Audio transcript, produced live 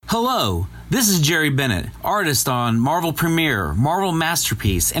Hello, this is Jerry Bennett, artist on Marvel Premiere, Marvel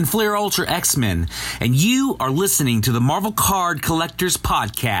Masterpiece, and Flair Ultra X-Men, and you are listening to the Marvel Card Collectors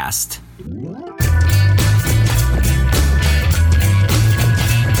Podcast.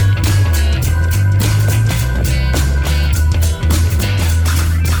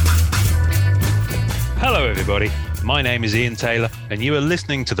 Hello, everybody. My name is Ian Taylor, and you are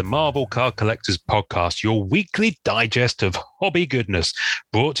listening to the Marvel Card Collectors Podcast, your weekly digest of hobby goodness,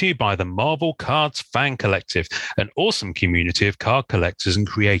 brought to you by the Marvel Cards Fan Collective, an awesome community of card collectors and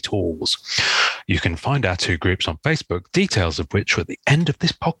creators. You can find our two groups on Facebook, details of which are at the end of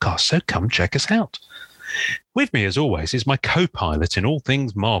this podcast, so come check us out. With me, as always, is my co-pilot in all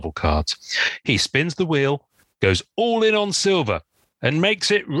things Marvel cards. He spins the wheel, goes all in on silver, and makes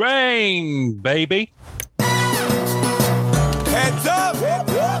it rain, baby. Heads up! Heads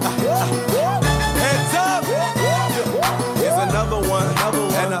up! Here's another one.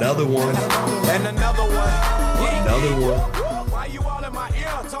 Another one. And another one. Another one. Why you all in my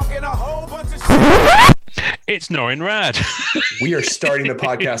ear talking a whole bunch of shit? It's Norrin Rad. We are starting the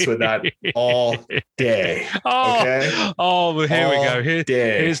podcast with that all day. Okay. Oh, well, here we go.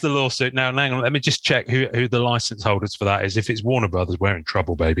 Day. Here's the lawsuit. Now, hang on. Let me just check who the license holders for that is. If it's Warner Brothers, we're in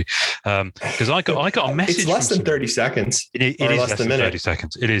trouble, baby. Because I got a message. It's less than 30 seconds. It is less than 30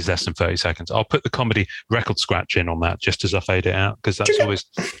 seconds. It is less than 30 seconds. I'll put the comedy record scratch in on that just as I fade it out, because that's always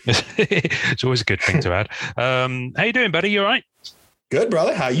it's always a good thing to add. How you doing, buddy? You all right? Good,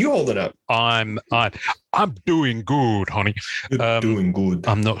 brother. How you holding up? I'm doing good, honey. Doing good.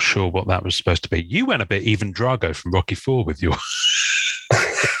 I'm not sure what that was supposed to be. You went a bit even Drago from Rocky IV with your.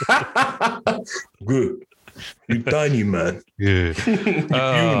 Good. You're tiny, man. Good.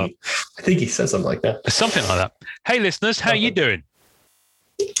 I think he said something like that. Something like that. Hey, listeners, how you doing?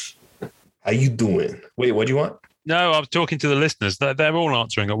 How you doing? Wait, what do you want? No, I was talking to the listeners. They're all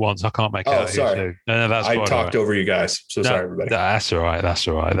answering at once. I can't make out. Sorry. No, that's I quite talked over you guys. So sorry, everybody. That's all right. That's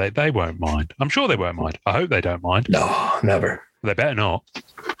all right. They won't mind. I'm sure they won't mind. I hope they don't mind. No, never. They better not,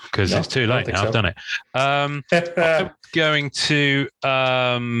 because it's too late now. So. I've done it. I'm going to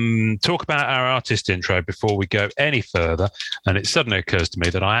talk about our artist intro before we go any further. And it suddenly occurs to me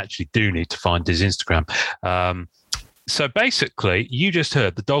that I actually do need to find his Instagram. So basically, you just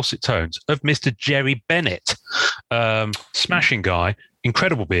heard the dulcet tones of Mr. Jerry Bennett, smashing guy,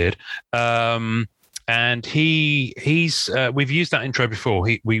 incredible beard. And we've used that intro before.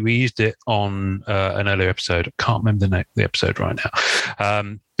 We used it on an earlier episode. I can't remember the episode right now.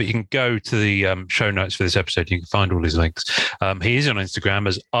 But you can go to the show notes for this episode. You can find all his links. He is on Instagram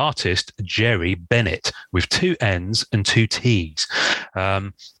as artist Jerry Bennett with 2 N's and 2 T's.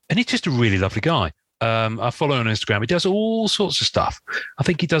 And he's just a really lovely guy. I follow him on Instagram. He does all sorts of stuff. I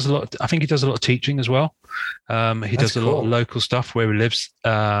think he does a lot of teaching as well. He does a lot of local stuff where he lives.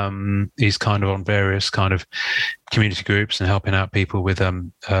 He's kind of on various kind of community groups and helping out people with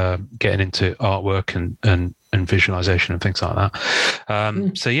getting into artwork and visualization and things like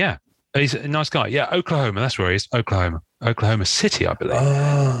that. So yeah, he's a nice guy. Yeah, Oklahoma. That's where he is. Oklahoma City, I believe.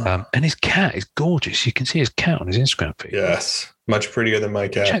 And his cat is gorgeous. You can see his cat on his Instagram feed. Yes, much prettier than my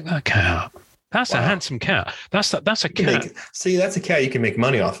cat. Check that cat out. That's a handsome cat. That's a cat. That's a cat you can make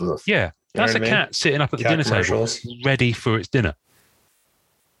money off of. Yeah, that's a cat sitting up at the dinner table, ready for its dinner.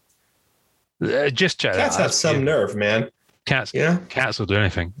 Just check. Cats have some nerve, man. Cats will do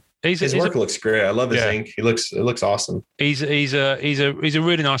anything. His work looks great. I love his ink. It looks awesome. He's a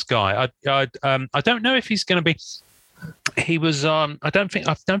really nice guy. I don't know if he's going to be. He was. I don't think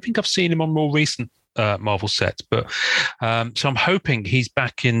I've seen him on more recent Marvel sets, but so I'm hoping he's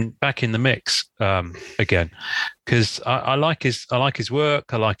back in the mix again, because I like his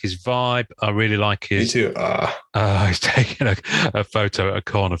work. I like his vibe. I really like his. Me too. He's taking a photo at a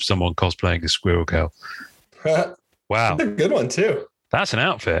con of someone cosplaying a Squirrel Girl. Wow, that's a good one too. That's an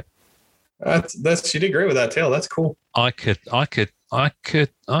outfit. She did great with that tail. That's cool. I could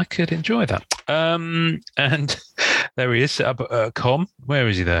enjoy that. And there he is, set up at com. Where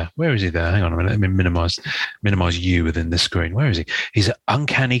is he there? Hang on a minute. Let me minimize you within this screen. Where is he? He's at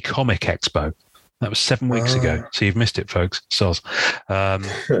Uncanny Comic Expo. That was 7 weeks ago. So you've missed it, folks. Soz.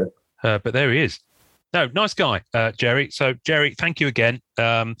 But there he is. No, nice guy, Jerry. So, Jerry, thank you again.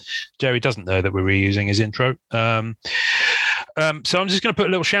 Jerry doesn't know that we're reusing his intro. So I'm just going to put a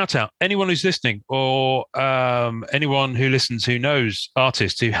little shout out. Anyone who's listening, or anyone who listens who knows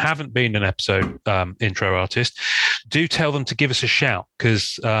artists who haven't been an episode intro artist, do tell them to give us a shout,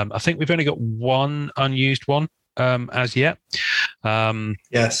 because I think we've only got one unused one as yet.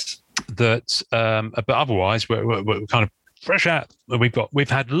 Yes. But otherwise, we're kind of fresh out. We've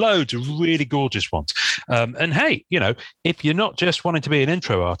had loads of really gorgeous ones. And hey, if you're not just wanting to be an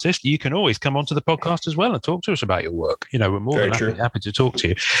intro artist, you can always come onto the podcast as well and talk to us about your work. We're more than happy to talk to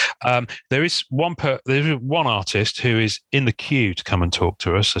you. There is one artist who is in the queue to come and talk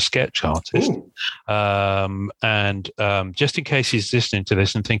to us, a sketch artist. And just in case he's listening to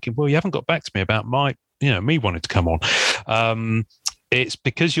this and thinking, well, you haven't got back to me about me wanting to come on. It's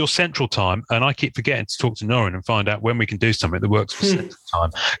because you're Central Time, and I keep forgetting to talk to Norrin and find out when we can do something that works for Central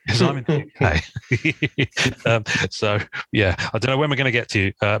Time, because I'm in the UK. So, yeah, I don't know when we're going to get to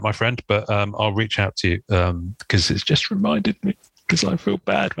you, my friend, but I'll reach out to you because it's just reminded me, because I feel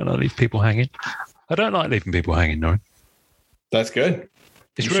bad when I leave people hanging. I don't like leaving people hanging, Norrin. That's good.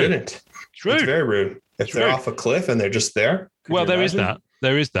 It's you rude. Shouldn't. It's rude. It's very rude. If they're off a cliff and they're just there. Well, there is that.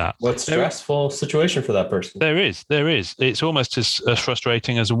 There is that. What stressful situation for that person? There is. It's almost as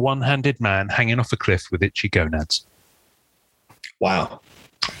frustrating as a one-handed man hanging off a cliff with itchy gonads. Wow.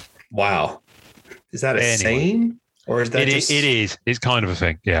 Is that a saying? Or is that it is. It's kind of a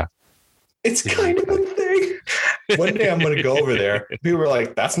thing, yeah. It's kind of a thing. One day I'm going to go over there. People are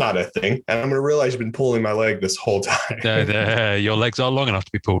like, that's not a thing. And I'm going to realize you've been pulling my leg this whole time. Your legs are long enough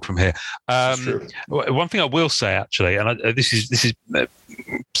to be pulled from here. True. One thing I will say, actually, and this is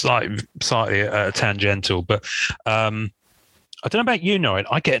slightly tangential, but I don't know about you, Norrin.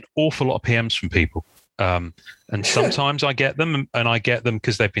 I get an awful lot of PMs from people. And sometimes I get them, and I get them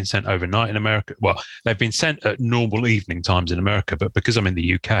because they've been sent overnight in America. Well, they've been sent at normal evening times in America, but because I'm in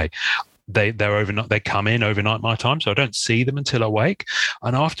the UK, they're overnight. They come in overnight my time, so I don't see them until I wake.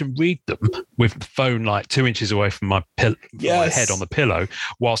 And I often read them with the phone like 2 inches away from my my head on the pillow,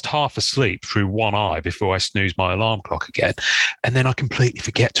 whilst half asleep through one eye before I snooze my alarm clock again, and then I completely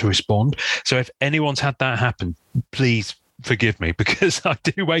forget to respond. So if anyone's had that happen, please forgive me, because I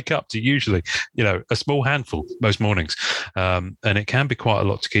do wake up to usually, a small handful most mornings, and it can be quite a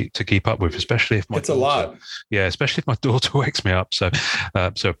lot to keep up with, especially if it's a lot. Yeah, especially if my daughter wakes me up. So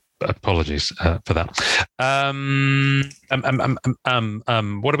apologies for that. What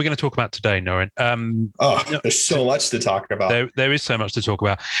are we going to talk about today, Norrin? There's so much to talk about. There is so much to talk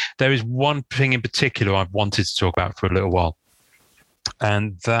about. There is one thing in particular I've wanted to talk about for a little while.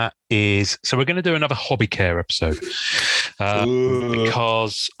 And that is, so we're going to do another hobby care episode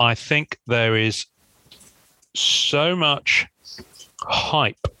because I think there is so much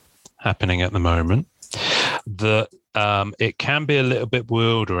hype happening at the moment that it can be a little bit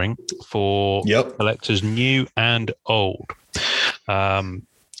bewildering for collectors new and old.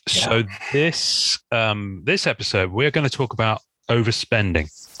 So this episode, we're going to talk about overspending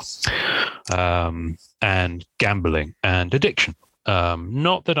and gambling and addiction.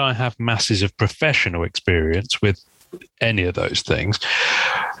 Not that I have masses of professional experience with any of those things,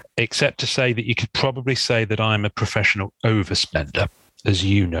 except to say that you could probably say that I'm a professional overspender, as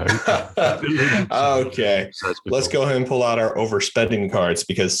you know. Okay. Let's go ahead and pull out our overspending cards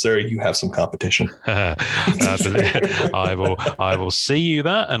because, sir, you have some competition. I will see you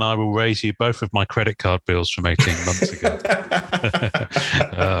that, and I will raise you both of my credit card bills from 18 months ago.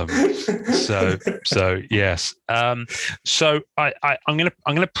 So yes. So I'm going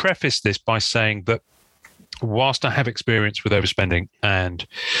to preface this by saying that whilst I have experience with overspending and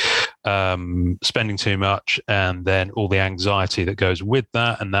spending too much, and then all the anxiety that goes with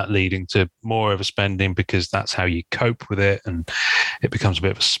that, and that leading to more overspending because that's how you cope with it, and it becomes a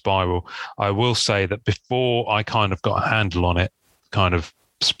bit of a spiral. I will say that before I kind of got a handle on it, kind of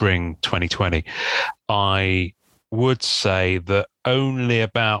spring 2020, I would say that only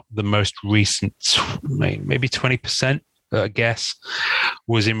about the most recent, maybe 20%, I guess,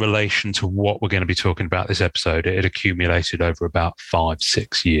 was in relation to what we're going to be talking about this episode. It had accumulated over about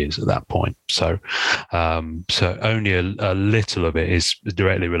 5-6 years at that point. So only a little of it is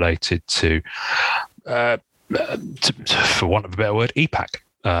directly related to for want of a better word, EPAC.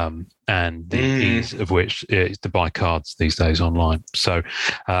 And the ease of which is to buy cards these days online. So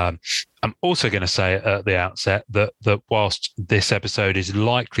I'm also going to say at the outset that whilst this episode is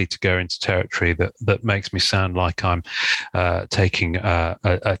likely to go into territory that makes me sound like I'm taking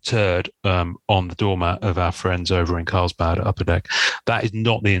a turd on the doormat of our friends over in Carlsbad at Upper Deck, that is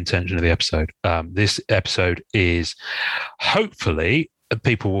not the intention of the episode. This episode is, hopefully,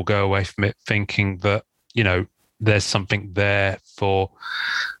 people will go away from it thinking that, there's something there for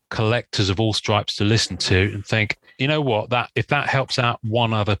collectors of all stripes to listen to and think, you know what, that if that helps out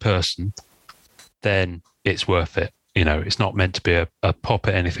one other person, then it's worth it. It's not meant to be a pop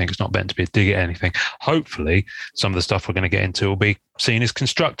at anything. It's not meant to be a dig at anything. Hopefully, some of the stuff we're going to get into will be seen as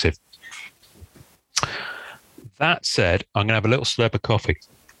constructive. That said, I'm going to have a little slurp of coffee.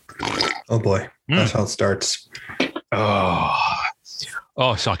 Oh boy, that's how it starts.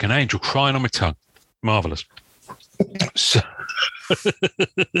 It's like an angel crying on my tongue. Marvelous. So,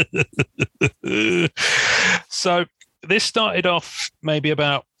 so this started off maybe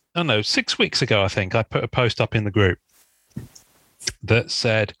about, I don't know, 6 weeks ago, I think. I put a post up in the group that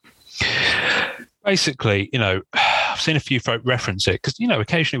said, basically, I've seen a few folk reference it because,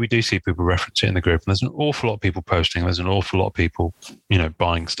 occasionally we do see people reference it in the group, and there's an awful lot of people posting. There's an awful lot of people,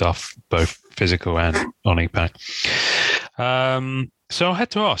 buying stuff, both physical and on ePack. So I had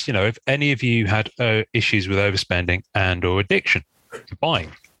to ask, if any of you had issues with overspending and or addiction to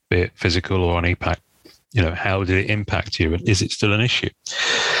buying, be it physical or on ePack, how did it impact you, and is it still an issue?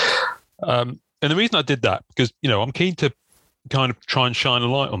 And the reason I did that, because, I'm keen to kind of try and shine a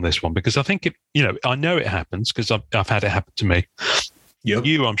light on this one, because I think I know it happens because I've had it happen to me. Yep.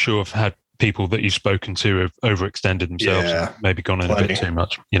 You, I'm sure, have had people that you've spoken to have overextended themselves, and maybe gone in a bit too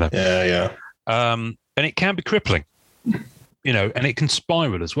much, Yeah. And it can be crippling, and it can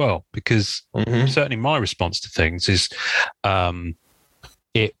spiral as well, because certainly my response to things is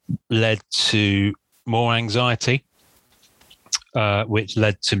it led to more anxiety, which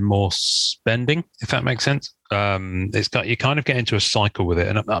led to more spending, if that makes sense. You kind of get into a cycle with it,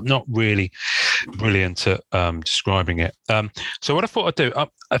 and I'm not really brilliant at describing it. So what I thought I'd do,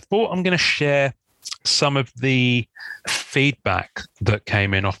 I thought I'm going to share some of the feedback that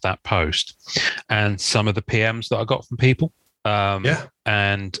came in off that post and some of the PMs that I got from people.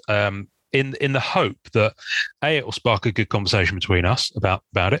 And in the hope that A, it will spark a good conversation between us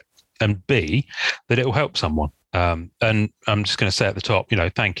about it, and B, that it will help someone. And I'm just going to say at the top,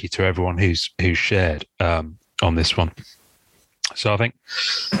 thank you to everyone who's shared on this one. So I think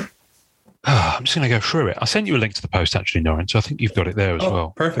I'm just going to go through it. I sent you a link to the post, actually, Norrin, so I think you've got it there as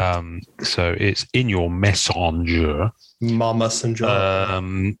well. Perfect. So it's in your messenger. Mama messenger.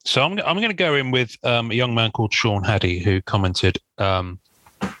 So I'm going to go in with a young man called Sean Haddy, who commented,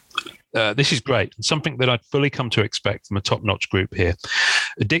 this is great, and something that I'd fully come to expect from a top-notch group here.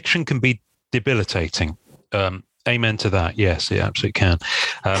 Addiction can be debilitating. Amen to that. Yes, it absolutely can.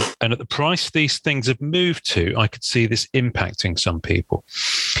 And at the price these things have moved to, I could see this impacting some people.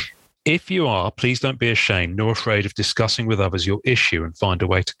 If you are, please don't be ashamed nor afraid of discussing with others your issue and find a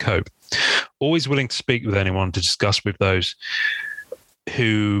way to cope. Always willing to speak with anyone, to discuss with those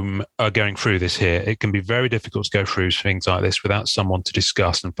whom are going through this here. It can be very difficult to go through things like this without someone to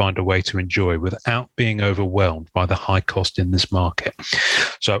discuss and find a way to enjoy without being overwhelmed by the high cost in this market.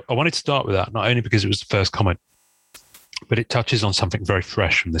 So I wanted to start with that, not only because it was the first comment, but it touches on something very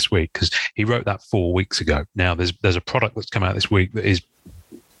fresh from this week, because he wrote that 4 weeks ago. Now there's a product that's come out this week that is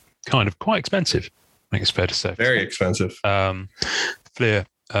kind of quite expensive. I think it's fair to say. Very expensive. Fleer.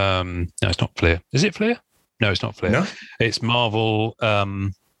 No, it's not Fleer. Is it Fleer? No, it's not Fleer. No. It's Marvel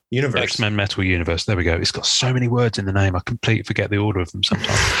Universe. X-Men Metal Universe. There we go. It's got so many words in the name, I completely forget the order of them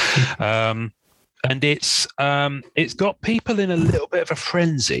sometimes. And it's got people in a little bit of a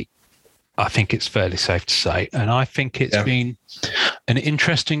frenzy, I think it's fairly safe to say. And I think it's been an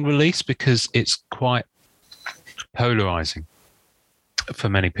interesting release because it's quite polarizing for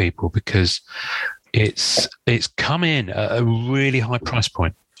many people, because it's come in at a really high price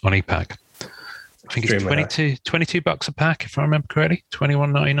point on ePack. I think it's $22 a pack, if I remember correctly,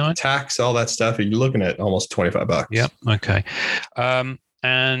 $21.99. Tax, all that stuff. You're looking at almost $25. Yep. Okay.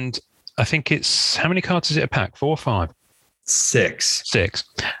 And I think it's, how many cards is it a pack? 4 or 5? 6.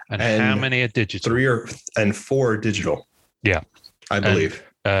 And how many are digital? 3 and 4 digital. Yeah. I believe.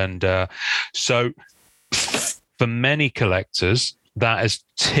 And so for many collectors, that has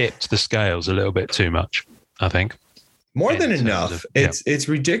tipped the scales a little bit too much, I think. More than enough. It's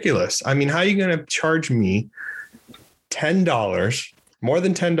ridiculous. I mean, how are you going to charge me $10, more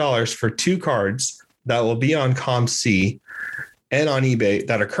than $10 for 2 cards that will be on ComC and on eBay,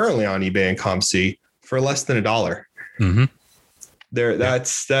 that are currently on eBay and ComC, for less than $1? Mm-hmm.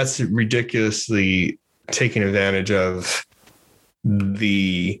 That's ridiculously taking advantage of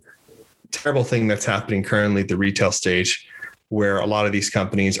the terrible thing that's happening currently at the retail stage, where a lot of these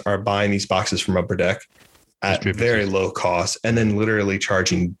companies are buying these boxes from Upper Deck at very low cost and then literally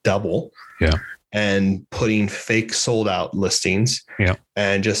charging double. Yeah. And putting fake sold out listings. Yeah.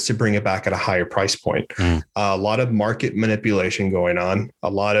 And just to bring it back at a higher price point. A lot of market manipulation going on, a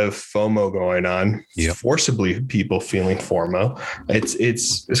lot of FOMO going on, forcibly people feeling FOMO.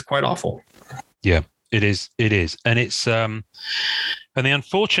 It's quite awful. Yeah, it is. And it's, and the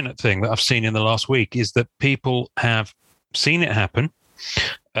unfortunate thing that I've seen in the last week is that people have seen it happen.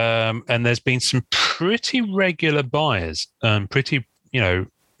 And there's been some pretty regular buyers, pretty,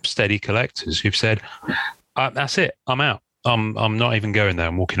 steady collectors who've said, that's it, I'm out. I'm not even going there.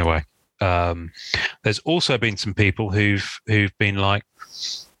 I'm walking away. There's also been some people who've been like,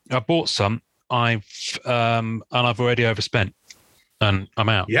 I bought some, and I've already overspent, and I'm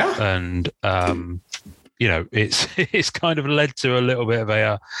out. Yeah. And it's kind of led to a little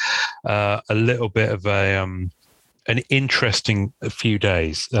bit of an interesting few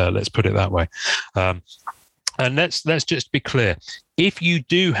days. Let's put it that way. And let's just be clear. If you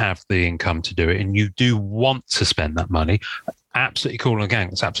do have the income to do it and you do want to spend that money, absolutely cool and gang.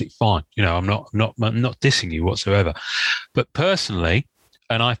 That's absolutely fine. I'm not dissing you whatsoever. But personally,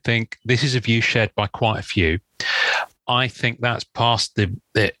 and I think this is a view shared by quite a few, I think that's past the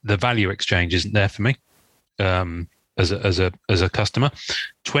value exchange isn't there for me as a customer.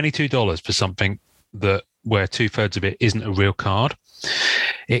 $22 for something where 2/3 of it isn't a real card.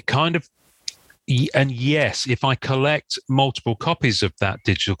 It kind of, and yes, if I collect multiple copies of that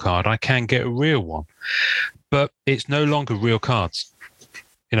digital card, I can get a real one, but it's no longer real cards.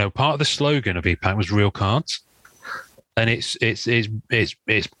 Part of the slogan of ePack was real cards, and it's for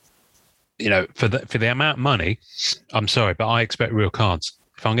the amount of money, I'm sorry, but I expect real cards.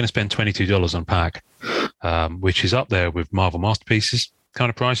 If I'm going to spend $22 on pack, which is up there with Marvel Masterpieces kind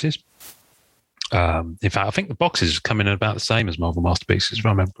of prices. In fact, I think the boxes come in at about the same as Marvel Masterpieces, if I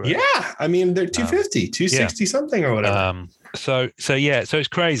remember correctly. Yeah. I mean, they're $250, $260 something or whatever. So it's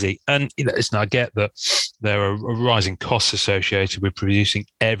crazy. And listen, I get that there are rising costs associated with producing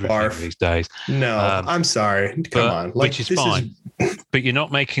everything these days. No, I'm sorry. Come on. Which is fine. But you're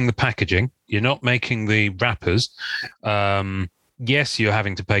not making the packaging. You're not making the wrappers. Yes, you're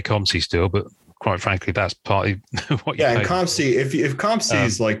having to pay COMC still, but quite frankly, that's partly what you pay. Yeah, and COMC, if COMC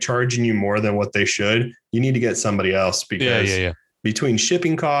is like charging you more than what they should, you need to get somebody else because between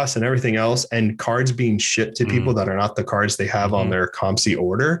shipping costs and everything else and cards being shipped to people that are not the cards they have on their COMC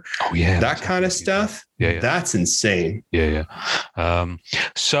order. Oh yeah. That kind of stuff. Yeah. That's insane. Yeah.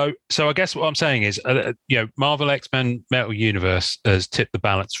 So I guess what I'm saying is, Marvel X-Men Metal Universe has tipped the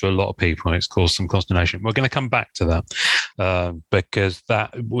balance for a lot of people and it's caused some consternation. We're going to come back to that because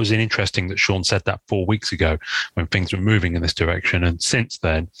that was interesting that Sean said that 4 weeks ago when things were moving in this direction. And since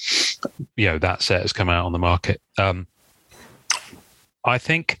then, that set has come out on the market. I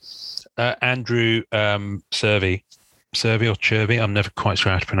think Andrew Cervi or Cherby, I'm never quite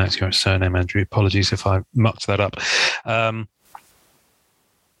sure how to pronounce your surname, Andrew. Apologies if I mucked that up.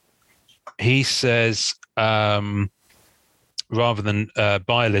 He says, rather than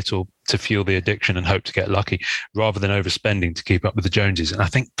buy a little to fuel the addiction and hope to get lucky, rather than overspending to keep up with the Joneses. And I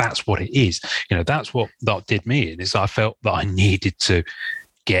think that's what it is. That's what that did me. And I felt that I needed to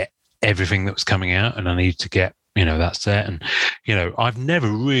get everything that was coming out and I needed to get that set. And, I've never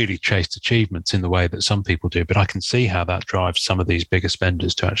really chased achievements in the way that some people do, but I can see how that drives some of these bigger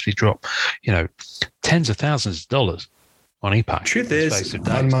spenders to actually drop, tens of thousands of dollars on ePack. Truth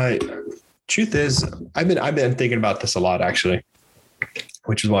is, I've been thinking about this a lot actually,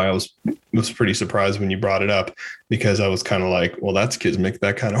 which is why I was pretty surprised when you brought it up, because I was kind of like, well, that's Kismic.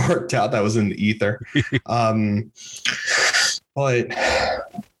 That kind of worked out. That was in the ether. But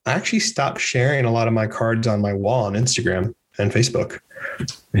I actually stopped sharing a lot of my cards on my wall on Instagram and Facebook.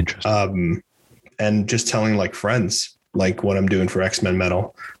 Interesting. And just telling like friends, like what I'm doing for X-Men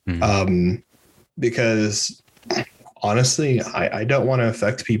Metal. Because honestly, I don't want to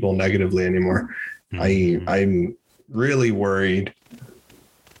affect people negatively anymore. I'm really worried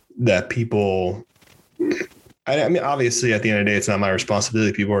that people, I mean, obviously at the end of the day, it's not my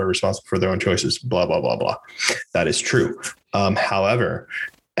responsibility. People are responsible for their own choices, blah, blah, blah, blah. That is true. However,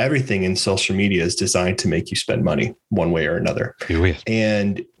 everything in social media is designed to make you spend money one way or another.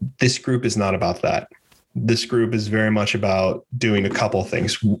 And this group is not about that. This group is very much about doing a couple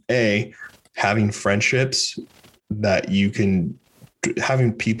things. Having friendships that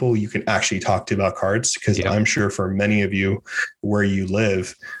having people you can actually talk to about cards. Because I'm sure for many of you where you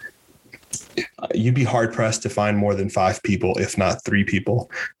live, you'd be hard pressed to find more than 5 people, if not 3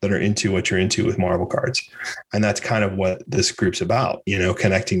 people that are into what you're into with Marvel cards. And that's kind of what this group's about,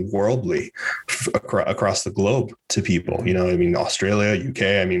 connecting worldly across the globe to people, I mean, Australia, UK,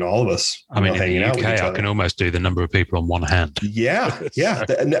 I mean, all of us, hanging in the UK, I can almost do the number of people on one hand. Yeah.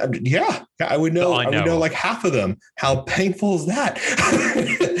 I would know like half of them. How painful is that?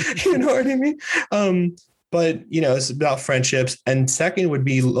 You know what I mean? But, it's about friendships. And second would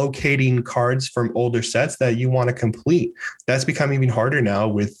be locating cards from older sets that you want to complete. That's become even harder now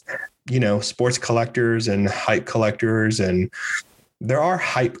with, sports collectors and hype collectors. And there are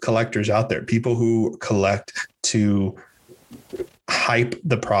hype collectors out there, people who collect to hype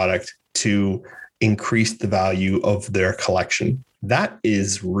the product to increase the value of their collection. That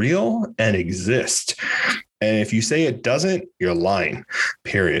is real and exists. And if you say it doesn't, you're lying,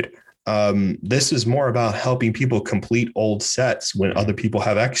 period. This is more about helping people complete old sets when other people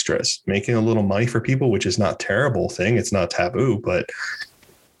have extras, making a little money for people, which is not a terrible thing. It's not taboo, but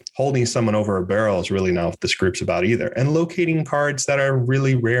holding someone over a barrel is really not what this group's about either. And locating cards that are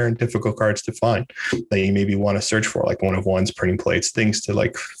really rare and difficult cards to find that you maybe want to search for, like 1-of-1s, printing plates, things to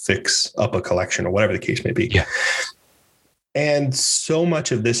like fix up a collection or whatever the case may be. Yeah. And so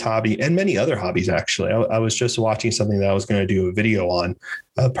much of this hobby and many other hobbies, actually, I was just watching something that I was going to do a video on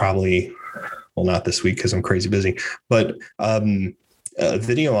probably, well, not this week because I'm crazy busy, but a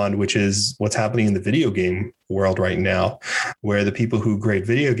video on, which is what's happening in the video game world right now, where the people who grade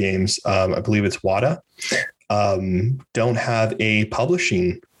video games, I believe it's WATA, don't have a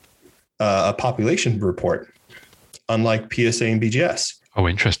publishing, a population report, unlike PSA and BGS. Oh,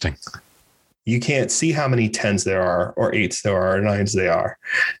 interesting. You can't see how many 10s there are or 8s there are or 9s they are.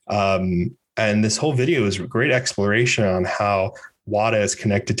 And this whole video is a great exploration on how WATA is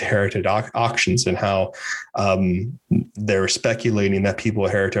connected to Heritage Auctions and how they're speculating that people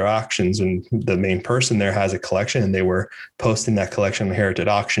at Heritage Auctions and the main person there has a collection and they were posting that collection on Heritage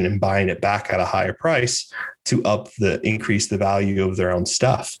Auction and buying it back at a higher price to increase the value of their own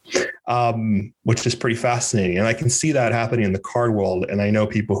stuff, which is pretty fascinating. And I can see that happening in the card world. And I know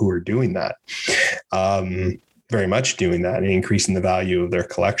people who are doing that, very much doing that and increasing the value of their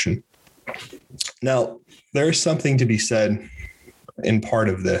collection. Now, there's something to be said in part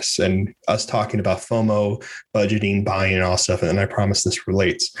of this and us talking about FOMO, budgeting, buying, and all stuff. And I promise this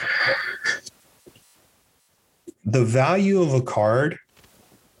relates. The value of a card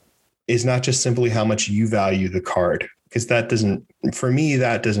is not just simply how much you value the card, because for me,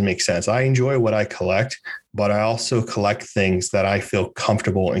 that doesn't make sense. I enjoy what I collect, but I also collect things that I feel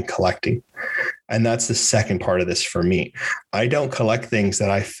comfortable in collecting. And that's the second part of this for me. I don't collect things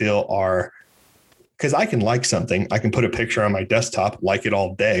that I feel are, because I can like something, I can put a picture on my desktop, like it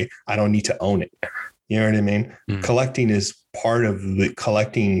all day. I don't need to own it. You know what I mean? Collecting is part of the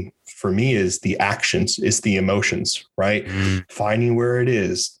collecting for me is the actions, is the emotions, right? Finding where it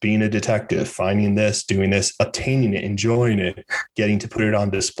is, being a detective, finding this, doing this, obtaining it, enjoying it, getting to put it on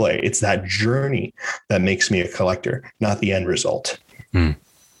display. It's that journey that makes me a collector, not the end result.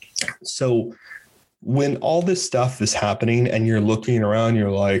 So when all this stuff is happening and you're looking around,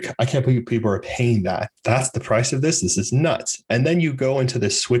 you're like, I can't believe people are paying that. That's the price of this. This is nuts. And then you go into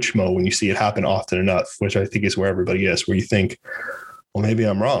this switch mode when you see it happen often enough, which I think is where everybody is, where you think, well, maybe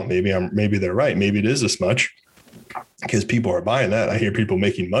I'm wrong. Maybe they're right. Maybe it is this much because people are buying that. I hear people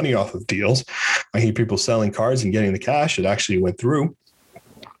making money off of deals. I hear people selling cards and getting the cash that actually went through.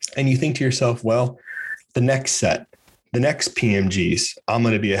 And you think to yourself, well, the next set, the next PMGs, I'm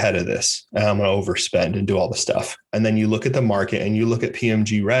going to be ahead of this and I'm going to overspend and do all the stuff. And then you look at the market and you look at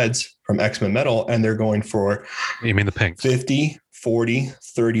PMG Reds from X-Men Metal and they're going for, you mean the pinks? 50, 40,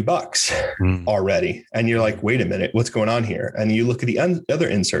 $30 already. And you're like, wait a minute, what's going on here? And you look at the other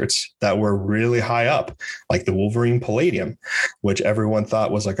inserts that were really high up, like the Wolverine Palladium, which everyone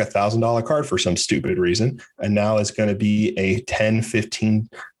thought was like $1,000 card for some stupid reason. And now is going to be a $10,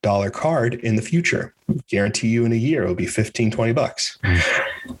 $15 card in the future. Guarantee you in a year, it'll be $15,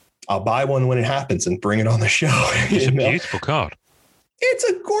 $20. I'll buy one when it happens and bring it on the show. It's a beautiful card. It's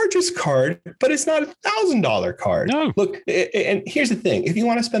a gorgeous card, but it's not $1,000 card. No. Look, and here's the thing. If you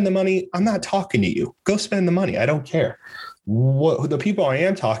want to spend the money, I'm not talking to you. Go spend the money. I don't care. The people I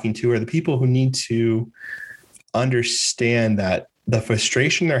am talking to are the people who need to understand that the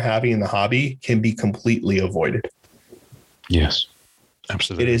frustration they're having in the hobby can be completely avoided. Yes,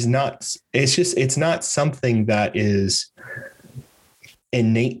 absolutely. It's not something that is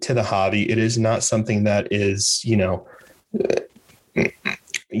innate to the hobby. It is not something that is, you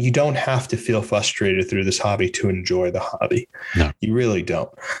don't have to feel frustrated through this hobby to enjoy the hobby. No, you really don't.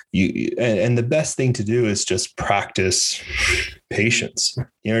 And the best thing to do is just practice patience.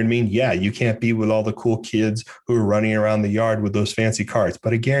 You know what I mean? Yeah, you can't be with all the cool kids who are running around the yard with those fancy cards,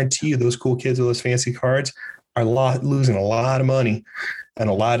 but I guarantee you those cool kids with those fancy cards are losing a lot of money and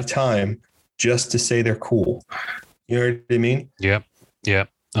a lot of time just to say they're cool. You know what I mean? Yeah.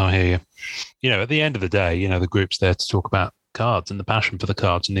 I hear you. At the end of the day, the group's there to talk about cards and the passion for the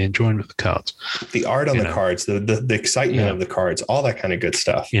cards and the enjoyment of the cards, the art on the cards, the excitement of the cards, all that kind of good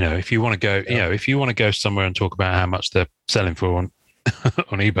stuff. If you want to go, if you want to go somewhere and talk about how much they're selling for on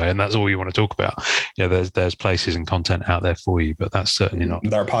eBay, and that's all you want to talk about, there's places and content out there for you, but that's certainly not.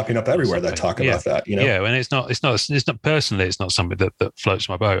 They're popping up everywhere that talk about that. Yeah, and it's not personally, it's not something that floats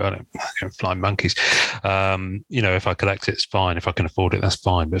my boat. I don't fly monkeys. If I collect it, it's fine. If I can afford it, that's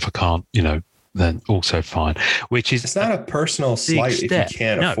fine. But if I can't, then also fine. Which is, it's not a personal slight if you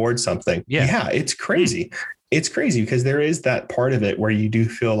can't afford something. Yeah, it's crazy. it's crazy because there is that part of it where you do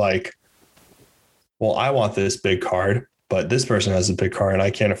feel like, well, I want this big card, but this person has a big card and I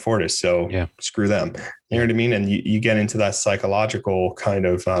can't afford it. So screw them. You know what I mean? And you get into that psychological kind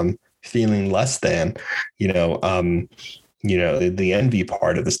of feeling less than, the envy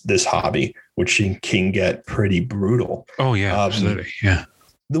part of this hobby, which can get pretty brutal. Oh yeah, absolutely. Yeah.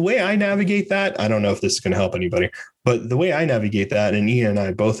 The way I navigate that, I don't know if this is going to help anybody, but the way I navigate that, and Ian and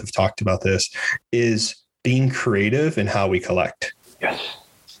I both have talked about this, is being creative in how we collect. Yes.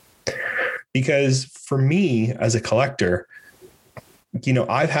 Because for me as a collector,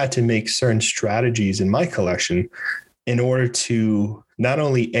 I've had to make certain strategies in my collection in order to not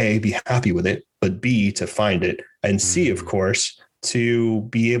only A, be happy with it, but B, to find it, and C, of course, to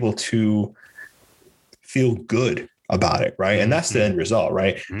be able to feel good about it, right? And that's the end result,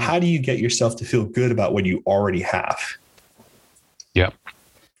 right? How do you get yourself to feel good about what you already have? Yeah.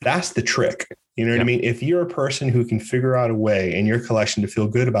 That's the trick. You know what I mean? If you're a person who can figure out a way in your collection to feel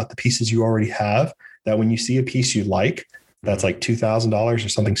good about the pieces you already have, that when you see a piece you like, that's like $2,000 or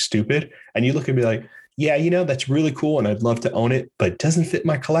something stupid, and you look and be like, yeah, that's really cool and I'd love to own it, but it doesn't fit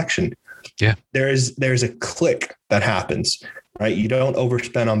my collection. Yeah. There's a click that happens, right? You don't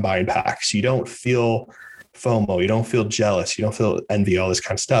overspend on buying packs. You don't feel FOMO. You don't feel jealous. You don't feel envy, all this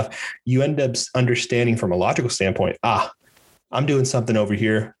kind of stuff. You end up understanding from a logical standpoint, I'm doing something over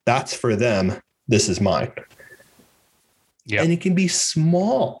here. That's for them. This is mine. Yeah. And it can be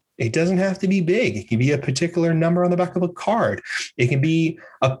small. It doesn't have to be big. It can be a particular number on the back of a card. It can be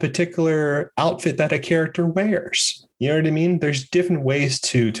a particular outfit that a character wears. You know what I mean? There's different ways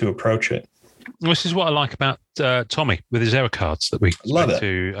to approach it. This is what I like about Tommy with his error cards that we love that.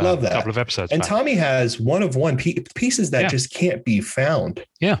 A couple of episodes and back. Tommy has one of one pieces that just can't be found.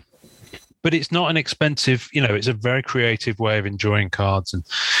 Yeah. But it's not an expensive, it's a very creative way of enjoying cards and,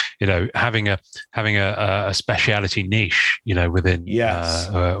 having a speciality niche, within,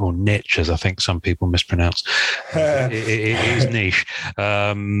 or niche, as I think some people mispronounce. it is niche.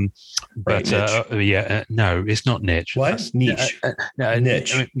 No, it's not niche. What? Niche.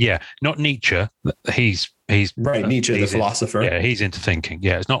 Niche. Not Nietzsche. He's right. Nietzsche, the philosopher. Yeah, he's into thinking.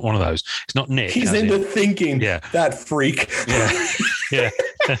 Yeah, it's not one of those. It's not niche. He's into thinking. Yeah, that freak. Yeah, yeah.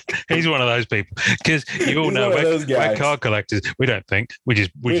 He's one of those people because you all know we're card collectors. We don't think. We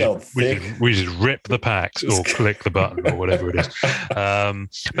just rip the packs or click the button or whatever it is.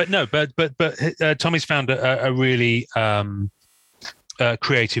 But Tommy's found a really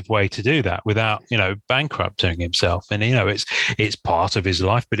creative way to do that without bankrupting himself. And it's part of his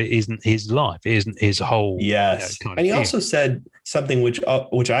life, but it isn't his life. It isn't his whole. Yes, and he also said something which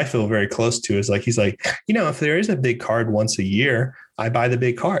I feel very close to is like he's like, if there is a big card once a year, I buy the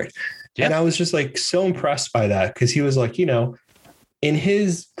big card. Yeah. And I was just like so impressed by that because he was like, in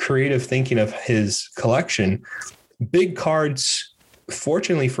his creative thinking of his collection, big cards,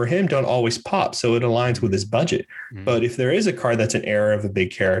 fortunately for him, don't always pop. So it aligns with his budget. Mm-hmm. But if there is a card that's an error of a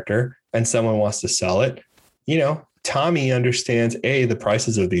big character and someone wants to sell it, Tommy understands the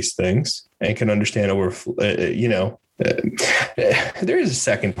prices of these things and can understand there is a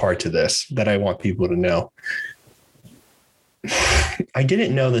second part to this that I want people to know. I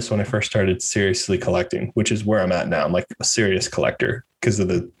didn't know this when I first started seriously collecting, which is where I'm at now. I'm like a serious collector because of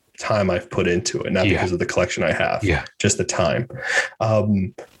the time I've put into it, not because of the collection I have, just the time.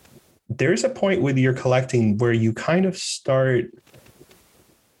 There's a point with your collecting where you kind of start,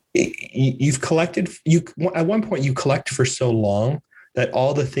 you've collected, at one point you collect for so long that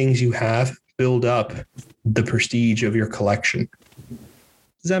all the things you have build up the prestige of your collection.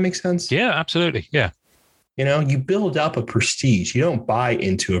 Does that make sense? Yeah, absolutely. Yeah. You build up a prestige. You don't buy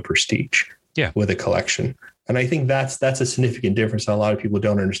into a prestige with a collection. And I think that's a significant difference that a lot of people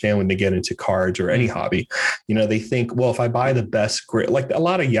don't understand when they get into cards or any hobby. They think, well, if I buy the best, like a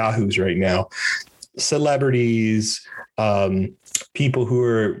lot of yahoos right now, celebrities, people who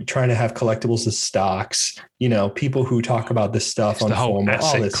are trying to have collectibles as stocks, people who talk about this stuff it's on the whole formal,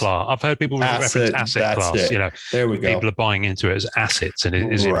 asset class. I've heard people reference asset class. There we go. People are buying into it as assets and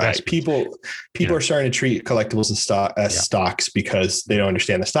it is right. People are starting to treat collectibles as stocks because they don't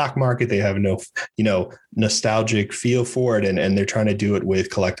understand the stock market. They have no, nostalgic feel for it, and they're trying to do it with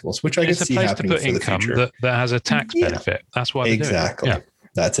collectibles, which I can see happening for the future. That has a tax benefit. That's why exactly. Yeah.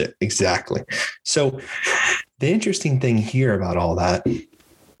 That's it. Exactly. So the interesting thing here about all that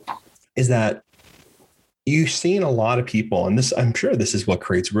is that you've seen a lot of people, and this, I'm sure this is what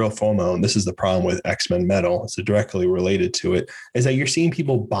creates real FOMO. And this is the problem with X-Men Metal. It's directly related to it, is that you're seeing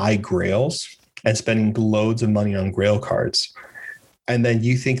people buy grails and spending loads of money on grail cards. And then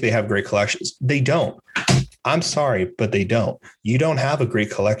you think they have great collections. They don't. I'm sorry, but they don't. You don't have a great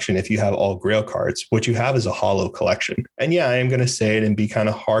collection if you have all Grail cards. What you have is a hollow collection. And yeah, I am going to say it and be kind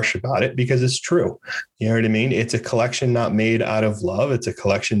of harsh about it because it's true. You know what I mean? It's a collection not made out of love. It's a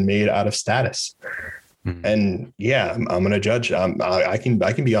collection made out of status. Mm-hmm. And yeah, I'm going to judge. I can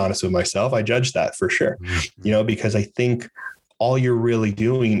be honest with myself. I judge that for sure, mm-hmm. Because I think all you're really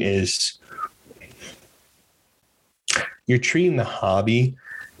doing is you're treating the hobby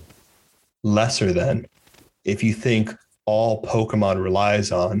lesser than if you think all Pokemon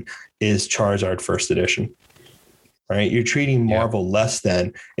relies on is Charizard first edition, right? You're treating Marvel less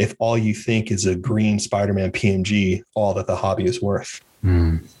than if all you think is a green Spider-Man PMG, all that the hobby is worth.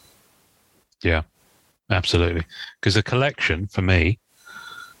 Mm. Yeah, absolutely. Because the collection for me,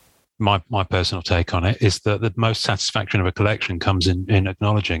 my personal take on it is that the most satisfaction of a collection comes in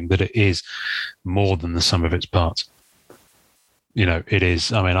acknowledging that it is more than the sum of its parts. It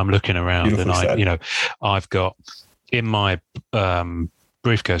is. I mean, I'm looking around and I've got in my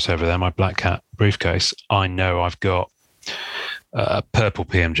briefcase over there, my Black Cat briefcase, I know I've got a purple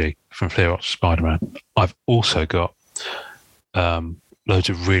PMG from Fleer Ultra Spider-Man. I've also got loads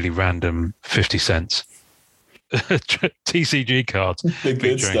of really random 50 cents TCG cards. The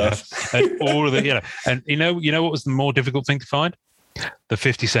good stuff. And all of the, and you know what was the more difficult thing to find? The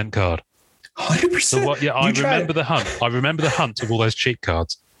 50-cent card. 100%. So I remember the hunt. I remember the hunt of all those cheap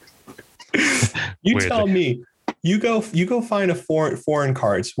cards. You tell me. You go find a foreign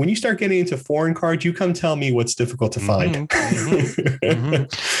cards. When you start getting into foreign cards, you come tell me what's difficult to find.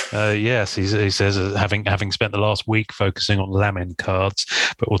 Yes, he says having spent the last week focusing on Lamin cards,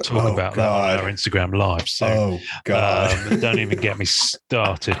 but we'll talk about that on our Instagram live. So, don't even get me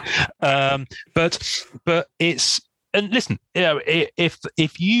started. But it's. And listen,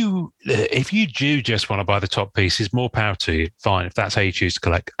 if you do just want to buy the top pieces, more power to you. Fine, if that's how you choose to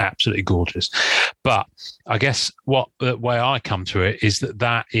collect, absolutely gorgeous. But I guess the way I come to it is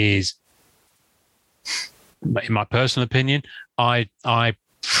that is, in my personal opinion, I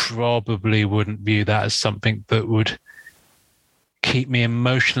probably wouldn't view that as something that would keep me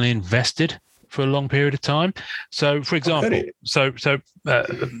emotionally invested for a long period of time. So, for example,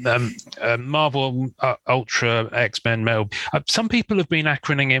 Marvel Ultra X-Men Metal. Some people have been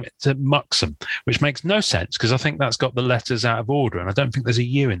acronyming it to MUXM, which makes no sense because I think that's got the letters out of order, and I don't think there's a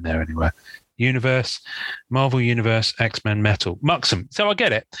U in there anywhere. Marvel Universe, X-Men Metal, MUXM. So I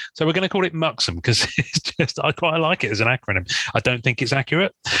get it. So we're going to call it MUXM because it's just I quite like it as an acronym. I don't think it's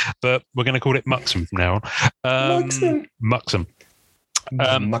accurate, but we're going to call it MUXM from now on. MUXM.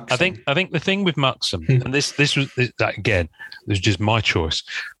 I think the thing with MUXM, and this was just my choice.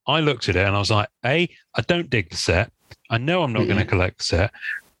 I looked at it and I was like, I don't dig the set. I know I'm not going to collect the set,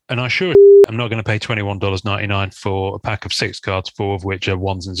 and I sure I'm not going to pay $21.99 for a pack of 6 cards, 4 of which are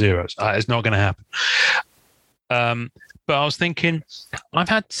ones and zeros. It's not going to happen. But I was thinking, I've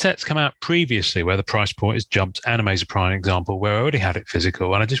had sets come out previously where the price point has jumped. Anime's a prime example where I already had it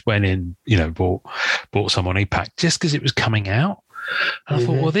physical, and I just went in, bought some on e-pack just because it was coming out. And I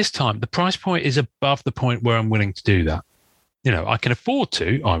thought, well, this time the price point is above the point where I'm willing to do that. I can afford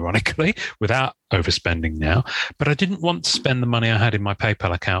to, ironically, without overspending now, but I didn't want to spend the money I had in my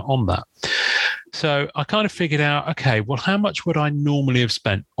PayPal account on that. So I kind of figured out, okay, well, how much would I normally have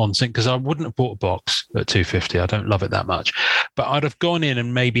spent on Sync? Because I wouldn't have bought a box at $2.50. I don't love it that much. But I'd have gone in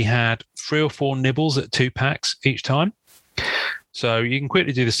and maybe had 3 or 4 nibbles at 2 packs each time. So you can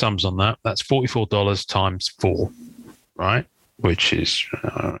quickly do the sums on that. That's $44 times 4, right? Which is...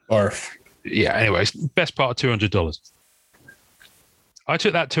 Arf. Yeah, anyways, best part of $200. I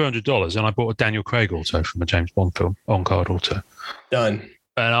took that $200 and I bought a Daniel Craig auto from a James Bond film, on-card auto. Done.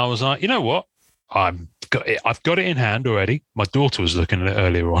 And I was like, you know what? I've got it in hand already. My daughter was looking at it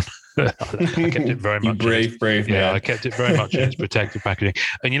earlier on. I kept it very much. brave man. Yeah, I kept it very much in its protective packaging.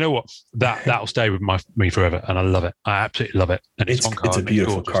 And you know what? That'll stay with me forever, and I love it. I absolutely love it. And it's on card. It's a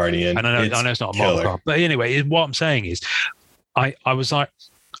beautiful card, Ian. And I know it's not a Marvel card, but anyway, what I'm saying is, I was like,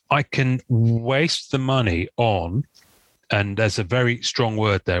 I can waste the money on. And there's a very strong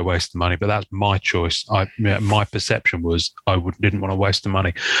word there, waste the money, but that's my choice. My perception was didn't want to waste the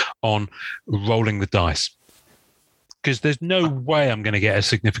money on rolling the dice because there's no way I'm going to get a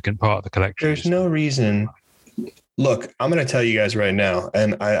significant part of the collection. There's no reason. Look, I'm going to tell you guys right now,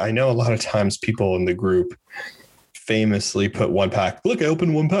 and I know a lot of times people in the group famously put 1 pack. Look, I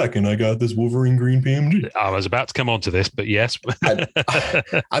opened 1 pack and I got this Wolverine green PMG. I was about to come on to this, but yes.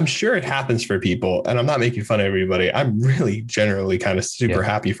 I'm sure it happens for people, and I'm not making fun of everybody. I'm really generally kind of super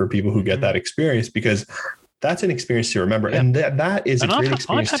happy for people who get that experience because that's an experience to remember. Yeah. And that is a great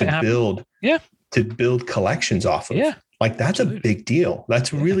experience to build collections off of. Yeah. Like, that's a big deal.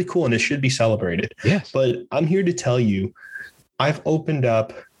 That's really cool, and it should be celebrated. Yes. But I'm here to tell you, I've opened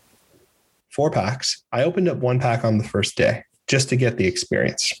up 4 packs. I opened up 1 pack on the first day just to get the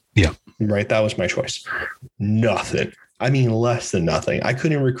experience. Yeah. Right. That was my choice. Nothing. I mean, less than nothing. I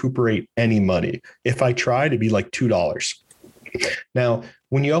couldn't recuperate any money. If I tried, it'd be like $2. Now,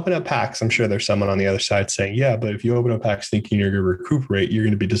 when you open up packs, I'm sure there's someone on the other side saying, yeah, but if you open up packs thinking you're going to recuperate, you're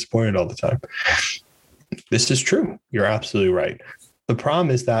going to be disappointed all the time. This is true. You're absolutely right. The problem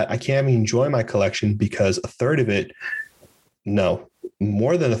is that I can't even enjoy my collection because a third of it, no,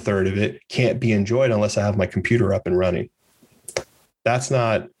 more than a third of it can't be enjoyed unless I have my computer up and running. That's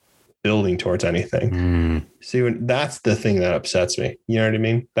not building towards anything. See, that's the thing that upsets me. You know what I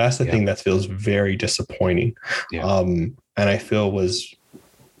mean? That's the thing that feels very disappointing. And I feel was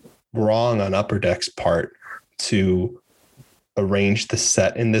wrong on Upper Deck's part to arrange the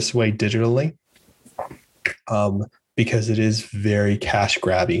set in this way digitally. Because it is very cash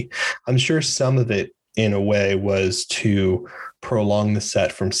grabby. I'm sure some of it in a way was to prolong the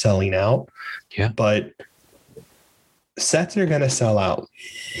set from selling out. Yeah. But sets are going to sell out.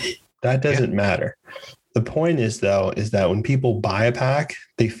 That doesn't matter. The point is, though, is that when people buy a pack,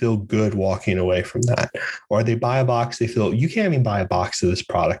 they feel good walking away from that. Or they buy a box, they feel, you can't even buy a box of this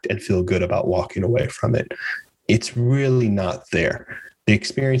product and feel good about walking away from it. It's really not there. The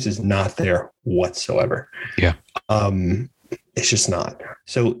experience is not there whatsoever. Yeah. It's just not.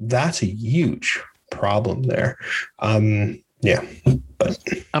 So that's a huge problem there. Yeah. But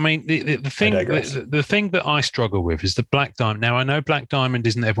I mean, the thing that I struggle with is the Black Diamond. Now, I know Black Diamond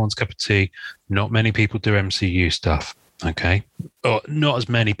isn't everyone's cup of tea. Not many people do MCU stuff. Okay. Or not as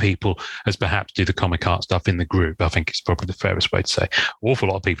many people as perhaps do the comic art stuff in the group. I think it's probably the fairest way to say. Awful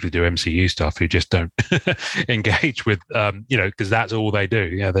lot of people who do MCU stuff who just don't engage with, because that's all they do.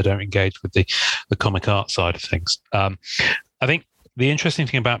 Yeah, they don't engage with the comic art side of things. I think the interesting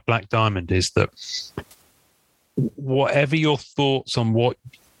thing about Black Diamond is that whatever your thoughts on what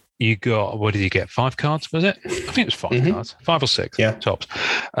you got, what did you get? 5 cards, was it? I think it was 5 cards, 5 or 6, tops.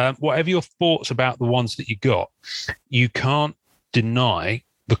 Whatever your thoughts about the ones that you got, you can't deny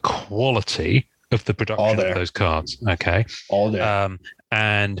the quality of the production of those cards. Okay. All there.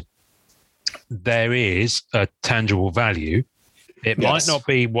 And there is a tangible value. It might not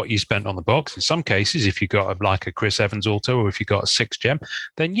be what you spent on the box. In some cases, if you got like a Chris Evans auto, or if you got a 6 gem,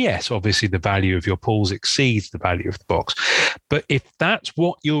 then yes, obviously the value of your pools exceeds the value of the box. But if that's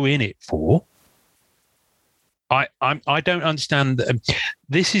what you're in it for, I don't understand.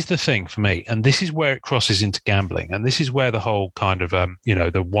 This is the thing for me, and this is where it crosses into gambling, and this is where the whole kind of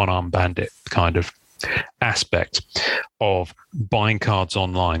the one-arm bandit kind of aspect of buying cards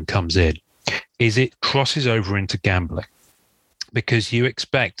online comes in. Is it crosses over into gambling? Because you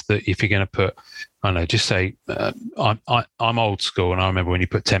expect that if you're going to put, I don't know, just say, I'm old school, and I remember when you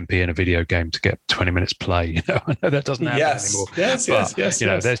put 10p in a video game to get 20 minutes play. I know that doesn't happen anymore. Yes.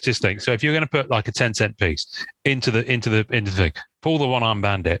 There's just things. So if you're going to put like a 10-cent piece into the thing, pull the one-arm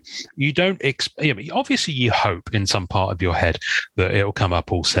bandit. You don't obviously you hope in some part of your head that it'll come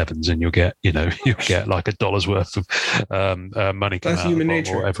up all 7s and you'll get like $1 worth of money come out human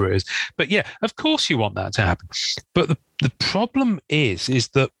nature, or whatever it is. But yeah, of course you want that to happen. But the problem is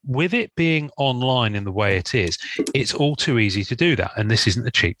that with it being online in the way it is, it's all too easy to do that. And this isn't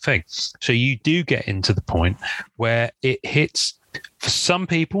a cheap thing. So you do get into the point where it hits, for some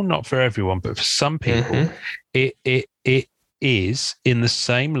people, not for everyone, but for some people, it is in the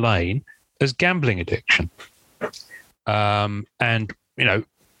same lane as gambling addiction. And,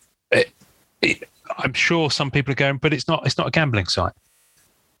 I'm sure some people are going, but it's not a gambling site.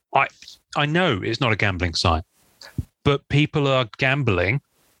 I know it's not a gambling site, but people are gambling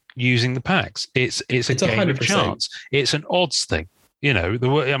using the packs. It's a game 100%. Of chance. It's an odds thing.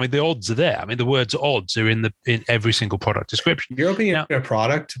 The odds are there. I mean, the words odds are in every single product description. You're opening a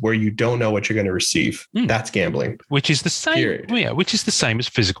product where you don't know what you're going to receive. That's gambling. Which is the same. Period. Yeah, which is the same as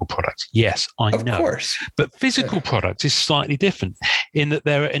physical products. Yes, I know. Of course. But physical products is slightly different in that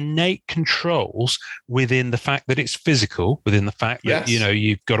there are innate controls within the fact that it's physical, within the fact that,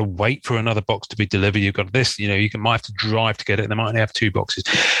 you've got to wait for another box to be delivered. You've got this, might have to drive to get it. They might only have 2 boxes.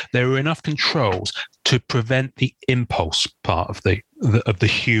 There are enough controls to prevent the impulse part of the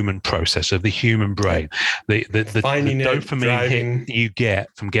human process, of the human brain, the dopamine hit you get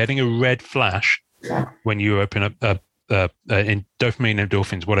from getting a red flash when you open up in dopamine,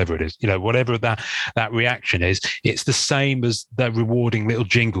 endorphins, whatever it is, whatever that reaction is. It's the same as that rewarding little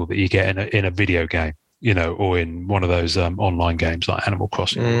jingle that you get in a video game, or in one of those online games like Animal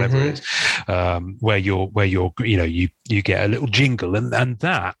Crossing or whatever it is, where you get a little jingle, and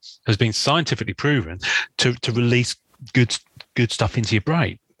that has been scientifically proven to release good stuff into your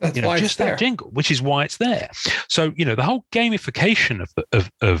brain. That's You know, why just it's there. that jingle, which is why it's there. So, you know, the whole gamification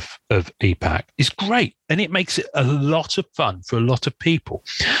of EPAC is great, and it makes it a lot of fun for a lot of people.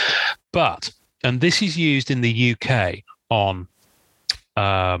 But, and this is used in the UK on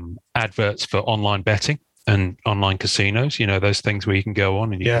adverts for online betting and online casinos, you know, those things where you can go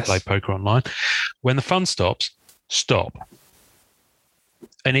on and you Yes. can play poker online. When the fun stops, stop.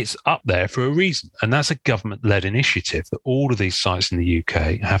 And it's up there for a reason. And that's a government-led initiative that all of these sites in the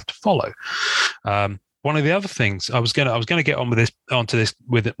UK have to follow. One of the other things I was going to get onto this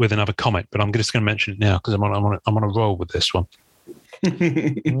with another comment, but I'm just going to mention it now because I'm on a roll with this one.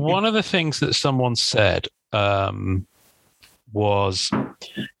 One of the things that someone said was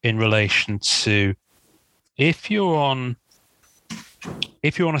in relation to if you're on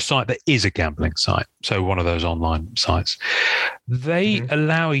a site that is a gambling site, so one of those online sites, they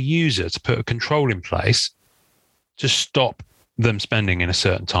allow a user to put a control in place to stop them spending in a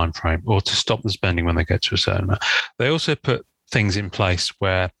certain time frame or to stop them spending when they get to a certain amount. They also put things in place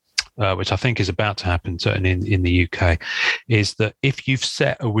where, which I think is about to happen, certainly in the UK, is that if you've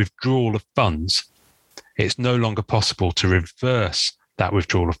set a withdrawal of funds, it's no longer possible to reverse that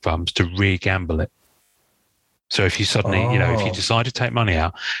withdrawal of funds to re-gamble it. So if you suddenly, you know, if you decide to take money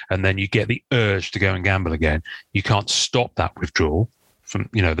out and then you get the urge to go and gamble again, you can't stop that withdrawal from,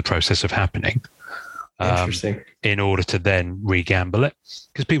 you know, the process of happening. Interesting. In order to then re-gamble it,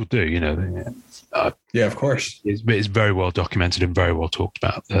 because people do, you know. Yeah, of course. It's very well documented and very well talked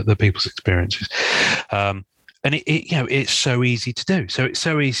about the people's experiences. And it you know, it's so easy to do. So it's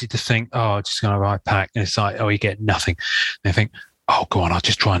so easy to think, oh, I'm just going to buy a pack, and it's like, oh, you get nothing. And you think, oh, go on, I'll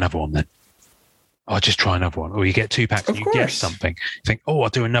just try another one then. I'll just try another one. Or you get 2 packs and you get something. You think, oh, I'll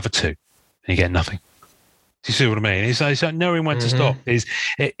do another 2, and you get nothing. Do you see what I mean? It's like knowing when to stop.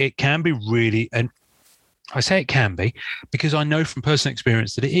 It can be really, and I say it can be because I know from personal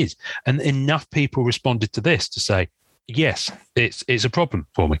experience that it is. And enough people responded to this to say, yes, it's a problem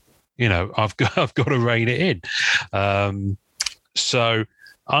for me. You know, I've got to rein it in. So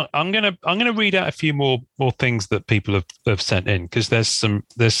I'm gonna read out a few more things that people have sent in, because there's some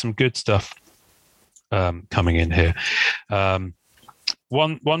good stuff coming in here.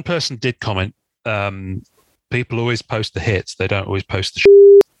 One person did comment. People always post the hits; they don't always post the.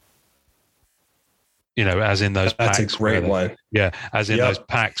 You know, as in those packs. That's a great one. Yeah, as in those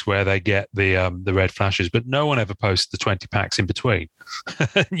packs where they get the red flashes, but no one ever posts the 20 packs in between.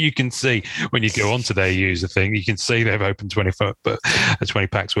 You can see when you go onto their user thing, you can see they've opened 20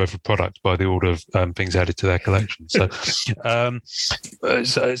 packs worth of product by the order of things added to their collection. So,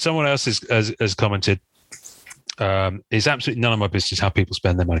 so someone else has commented, it's absolutely none of my business how people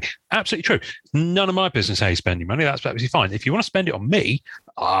spend their money. Absolutely true. None of my business how you spend your money. That's absolutely fine. If you want to spend it on me,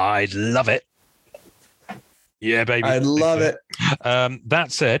 I'd love it. Yeah, baby. I love it.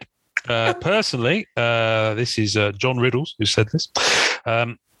 That said, personally, this is John Riddles who said this.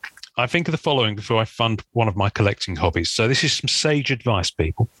 I think of the following before I fund one of my collecting hobbies. So this is some sage advice,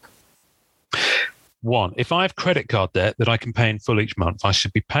 people. 1, if I have credit card debt that I can pay in full each month, I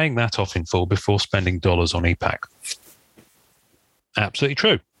should be paying that off in full before spending dollars on EPAC. Absolutely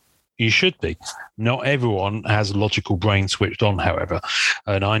true. You should be. Not everyone has a logical brain switched on, however.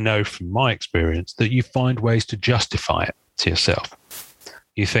 And I know from my experience that you find ways to justify it to yourself.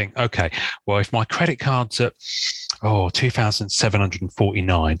 You think, okay, well, if my credit card's at,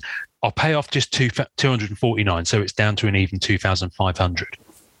 $2,749, I'll pay off just $249, so it's down to an even $2,500,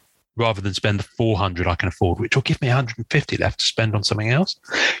 rather than spend the $400 I can afford, which will give me $150 left to spend on something else.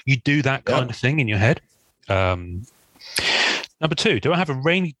 You do that kind of thing in your head. Number 2, do I have a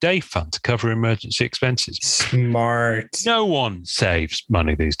rainy day fund to cover emergency expenses? Smart. No one saves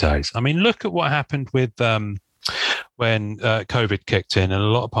money these days. I mean, look at what happened with when COVID kicked in a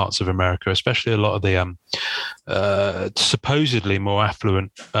lot of parts of America, especially a lot of the supposedly more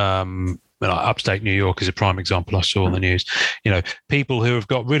affluent, upstate New York is a prime example I saw on the news. You know, people who have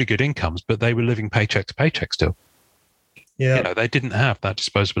got really good incomes, but they were living paycheck to paycheck still. Yeah. You know, they didn't have that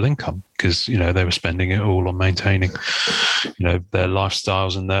disposable income because, you know, they were spending it all on maintaining, you know, their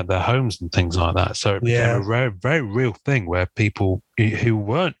lifestyles and their homes and things like that. So it became a very, very real thing where people who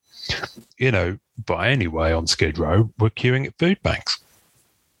weren't, you know, by any way on Skid Row were queuing at food banks.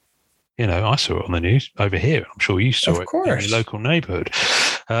 You know, I saw it on the news over here. I'm sure you saw it in your local neighborhood.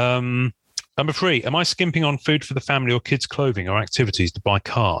 Number 3, am I skimping on food for the family or kids' clothing or activities to buy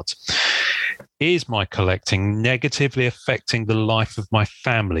cards? Is my collecting negatively affecting the life of my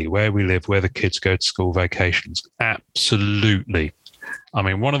family, where we live, where the kids go to school vacations? Absolutely. I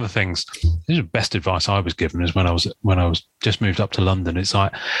mean, one of the things, this is the best advice I was given is when I was just moved up to London. It's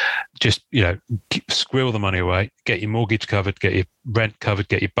like, just, squirrel the money away, get your mortgage covered, get your rent covered,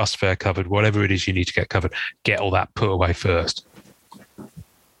 get your bus fare covered, whatever it is you need to get covered, get all that put away first.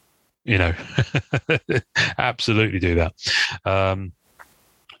 Absolutely do that.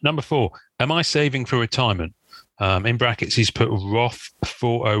 Number 4, am I saving for retirement? In brackets, he's put Roth,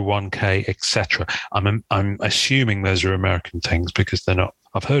 401k, etc. I'm assuming those are American things because they're not.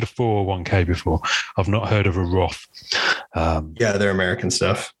 I've heard of 401k before. I've not heard of a Roth. Yeah, they're American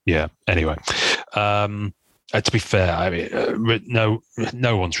stuff. Yeah. Anyway, to be fair, I mean,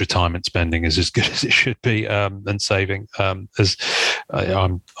 no one's retirement spending is as good as it should be, and saving. As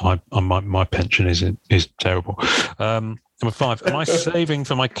my pension is terrible. Number 5, am I saving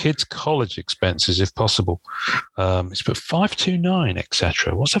for my kids' college expenses if possible? It's put 529,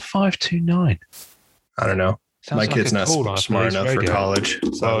 etc. What's a 529? I don't know. Sounds my like kid's a not call smart enough for college.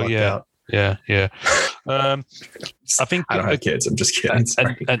 So I lucked out. Yeah. I think I don't have kids. I'm just kidding.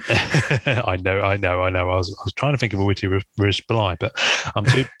 And I know. I was trying to think of a witty reply, but I'm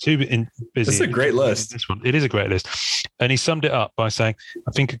too busy. It's a great list. This one, it is a great list, and he summed it up by saying,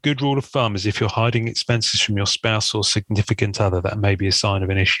 "I think a good rule of thumb is if you're hiding expenses from your spouse or significant other, that may be a sign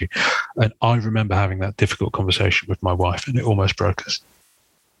of an issue." And I remember having that difficult conversation with my wife, and it almost broke us.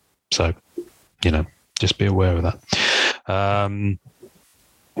 So, just be aware of that.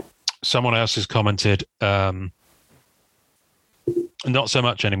 Someone else has commented, not so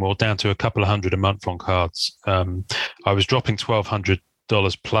much anymore, down to a couple of $100 a month on cards. I was dropping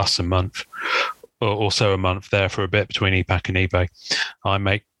 $1,200 plus a month or so a month there for a bit between ePack and eBay. I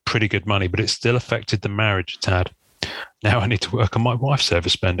make pretty good money, but it still affected the marriage a tad. Now I need to work on my wife's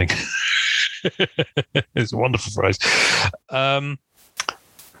overspending. It's a wonderful phrase. I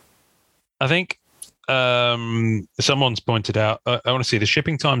think someone's pointed out, I want to see the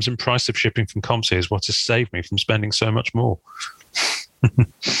shipping times and price of shipping from ComC is what has saved me from spending so much more.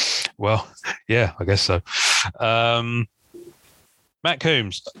 Well, yeah, I guess so. Matt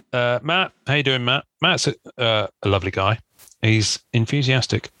Coombs. Matt, how you doing, Matt? Matt's a lovely guy. He's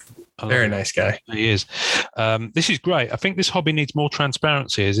enthusiastic. Very nice guy. He is. This is great. I think this hobby needs more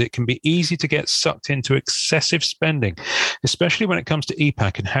transparency, as it can be easy to get sucked into excessive spending, especially when it comes to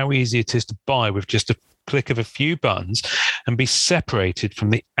ePack and how easy it is to buy with just a click of a few buttons and be separated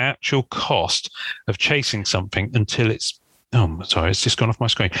from the actual cost of chasing something until it's, it's just gone off my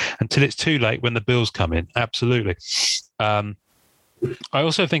screen, until it's too late when the bills come in. Absolutely. I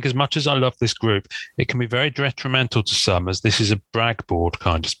also think, as much as I love this group, it can be very detrimental to some, as this is a brag board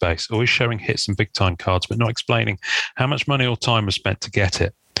kind of space, always showing hits and big time cards, but not explaining how much money or time was spent to get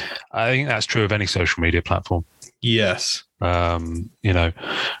it. I think that's true of any social media platform. Yes.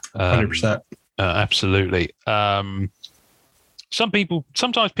 100%. Absolutely.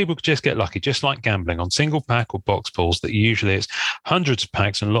 Sometimes people could just get lucky, just like gambling on single pack or box pulls, that usually it's hundreds of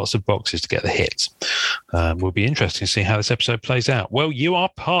packs and lots of boxes to get the hits. Will be interesting to see how this episode plays out. Well, you are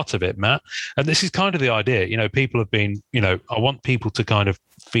part of it, Matt. And this is kind of the idea. People have been, I want people to kind of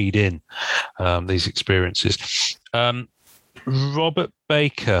feed in these experiences. Robert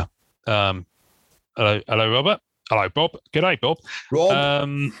Baker. Hello, Robert. Hello, Bob. G'day, Bob. Rob.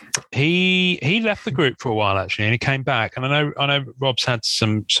 He left the group for a while, actually, and he came back. And I know Rob's had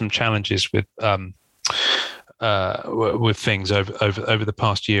some challenges with things over the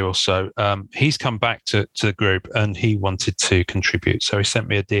past year or so. He's come back to the group, and he wanted to contribute. So he sent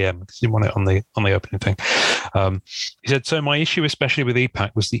me a DM because he didn't want it on the opening thing. He said, "So my issue, especially with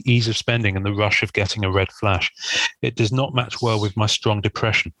ePack, was the ease of spending and the rush of getting a red flash. It does not match well with my strong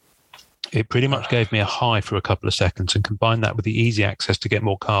depression. It pretty much gave me a high for a couple of seconds, and combined that with the easy access to get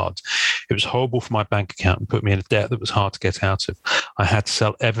more cards. It was horrible for my bank account and put me in a debt that was hard to get out of. I had to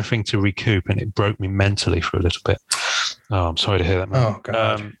sell everything to recoup, and it broke me mentally for a little bit." Oh, I'm sorry to hear that, man. Oh,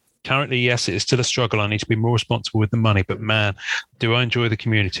 God. Currently, yes, it is still a struggle. I need to be more responsible with the money, but man, do I enjoy the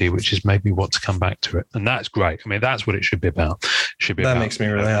community, which has made me want to come back to it. And that's great. I mean, that's what it should be about. That makes me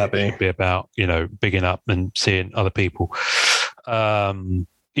really happy. It should be about, bigging up and seeing other people. And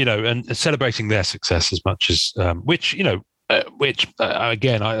celebrating their success as much as,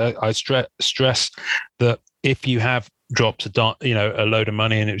 again, I stress that if you have dropped a load of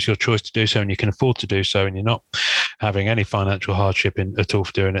money and it was your choice to do so and you can afford to do so and you're not having any financial hardship at all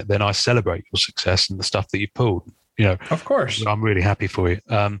for doing it, then I celebrate your success and the stuff that you've pulled. Of course. I'm really happy for you.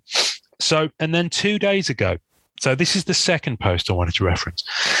 And then 2 days ago, so this is the second post I wanted to reference,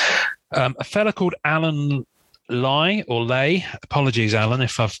 a fella called Alan Lay, apologies, Alan,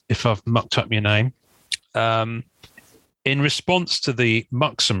 if I've mucked up your name. In response to the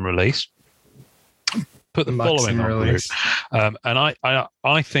Muxum release, put the following on group. And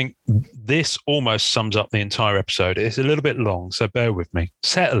I think this almost sums up the entire episode. It's a little bit long, so bear with me.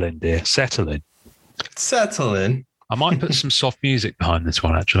 Settle in, dear. Settle in. Settle in. I might put some soft music behind this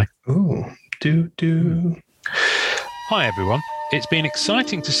one, actually. Ooh, do. Hi, everyone. It's been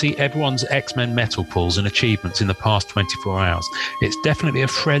exciting to see everyone's X-Men metal pulls and achievements in the past 24 hours. It's definitely a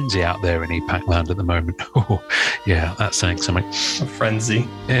frenzy out there in EPAC land at the moment. Oh, yeah, that's saying something. A frenzy.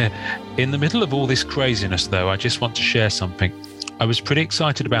 Yeah. In the middle of all this craziness, though, I just want to share something. I was pretty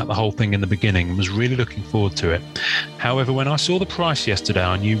excited about the whole thing in the beginning and was really looking forward to it. However, when I saw the price yesterday,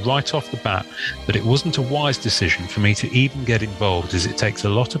 I knew right off the bat that it wasn't a wise decision for me to even get involved, as it takes a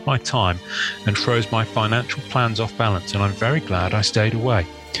lot of my time and throws my financial plans off balance, and I'm very glad I stayed away.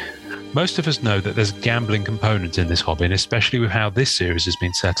 Most of us know that there's a gambling component in this hobby, and especially with how this series has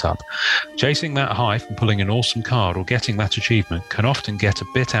been set up. Chasing that high from pulling an awesome card or getting that achievement can often get a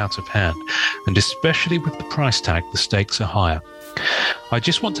bit out of hand, and especially with the price tag, the stakes are higher. I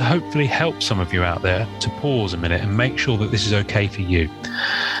just want to hopefully help some of you out there to pause a minute and make sure that this is okay for you.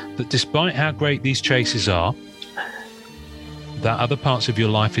 That despite how great these chases are, that other parts of your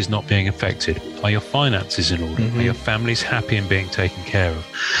life is not being affected. Are your finances in order? Are your families happy and being taken care of?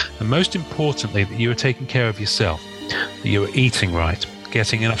 And most importantly, that you are taking care of yourself, that you are eating right,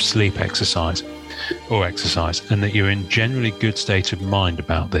 getting enough sleep, exercise, and that you're in generally good state of mind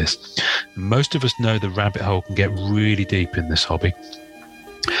about this. And most of us know the rabbit hole can get really deep in this hobby.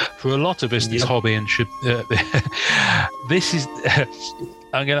 For a lot of us, this hobby and should this is.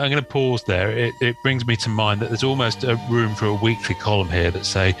 I'm going to pause there. It brings me to mind that there's almost a room for a weekly column here that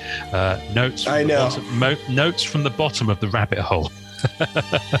say notes. Notes from the bottom of the rabbit hole.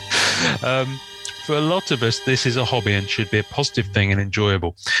 For a lot of us, this is a hobby and should be a positive thing and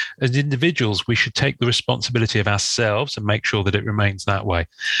enjoyable. As individuals, we should take the responsibility of ourselves and make sure that it remains that way.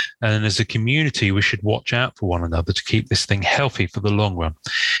 And as a community, we should watch out for one another to keep this thing healthy for the long run.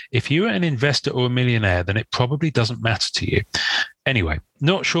 If you are an investor or a millionaire, then it probably doesn't matter to you. Anyway,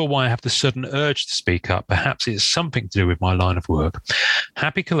 not sure why I have the sudden urge to speak up. Perhaps it's something to do with my line of work.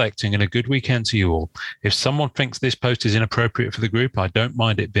 Happy collecting and a good weekend to you all. If someone thinks this post is inappropriate for the group, I don't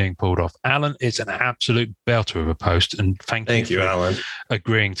mind it being pulled off. Alan, it's an absolute belter of a post, and thank you, Alan,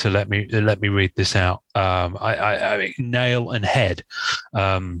 agreeing to let me read this out. I nail and head,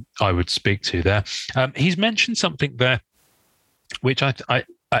 I would speak to there. He's mentioned something there, which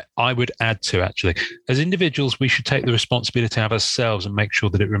I would add to, actually. As individuals, we should take the responsibility of ourselves and make sure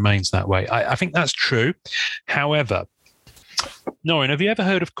that it remains that way. I think that's true. However, Norrin, have you ever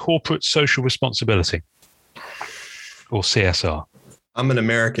heard of corporate social responsibility or CSR? I'm an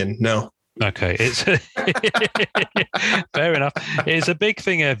American. No. Okay. It's fair enough. It's a big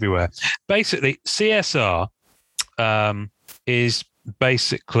thing everywhere. Basically, CSR is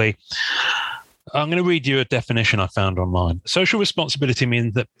basically... I'm going to read you a definition I found online. Social responsibility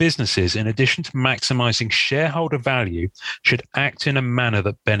means that businesses, in addition to maximizing shareholder value, should act in a manner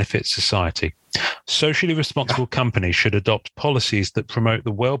that benefits society. Socially responsible companies should adopt policies that promote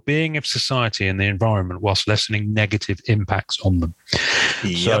the well-being of society and the environment whilst lessening negative impacts on them.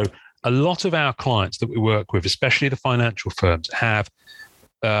 Yep. So a lot of our clients that we work with, especially the financial firms, have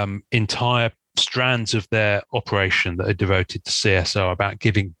entire strands of their operation that are devoted to CSR, about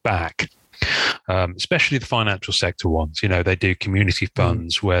giving back. Especially the financial sector ones. You know, they do community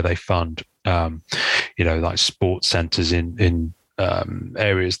funds where they fund, like sports centres in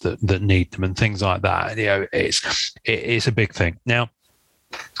areas that need them and things like that. You know, it's a big thing. Now,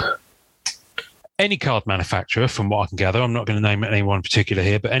 any card manufacturer, from what I can gather, I'm not going to name anyone in particular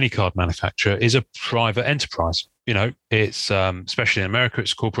here, but any card manufacturer is a private enterprise. You know, it's especially in America,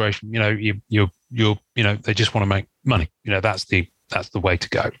 it's a corporation. You know, they just want to make money. You know, that's the way to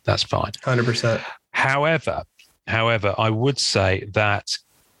go. That's fine. 100%. However, I would say that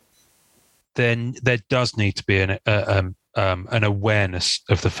then there does need to be an awareness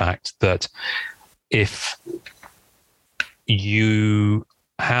of the fact that if you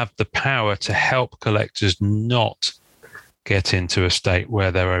have the power to help collectors not get into a state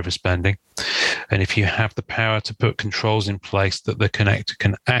where they're overspending, and if you have the power to put controls in place that the connector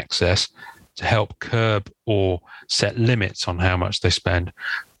can access to help curb or set limits on how much they spend,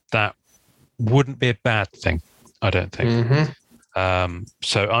 that wouldn't be a bad thing, I don't think.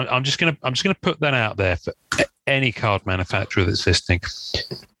 So I'm just gonna put that out there for any card manufacturer that's listening.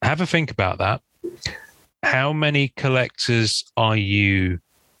 Have a think about that. How many collectors are you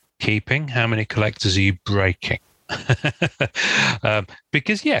keeping? How many collectors are you breaking?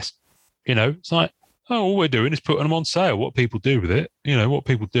 Because yes, you know, it's like, oh, all we're doing is putting them on sale. What people do with it, what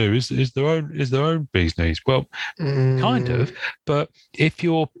people do is their own bee's knees. Well, kind of, but if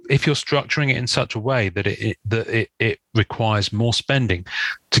you're structuring it in such a way that it requires more spending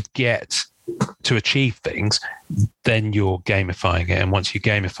to achieve things, then you're gamifying it, and once you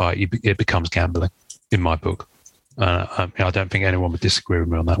gamify it, it becomes gambling. In my book. I don't think anyone would disagree with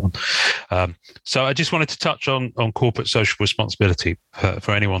me on that one. So I just wanted to touch on corporate social responsibility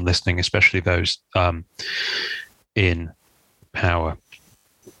for anyone listening, especially those in power.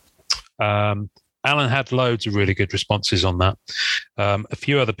 Alan had loads of really good responses on that. A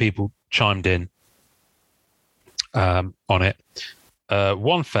few other people chimed in on it.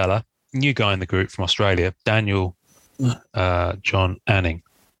 One fella, new guy in the group from Australia, Daniel John Anning.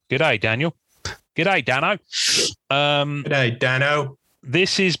 G'day, Daniel. G'day, Dano. G'day, Dano.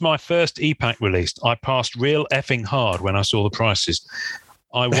 This is my first e-pack released. I passed real effing hard when I saw the prices.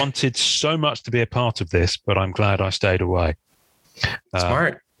 I wanted so much to be a part of this, but I'm glad I stayed away.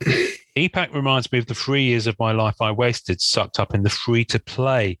 Smart. e-pack reminds me of the 3 years of my life I wasted sucked up in the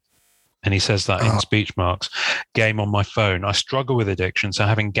free-to-play, and he says that in speech marks, game on my phone. I struggle with addiction, so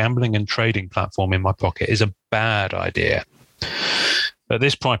having gambling and trading platform in my pocket is a bad idea. At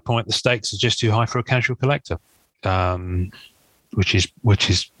this price point, the stakes are just too high for a casual collector, which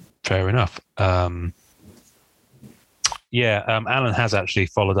is fair enough. Alan has actually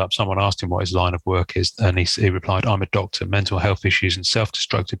followed up. Someone asked him what his line of work is, and he replied, "I'm a doctor. Mental health issues and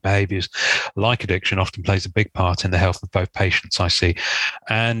self-destructive behaviours like addiction often plays a big part in the health of both patients I see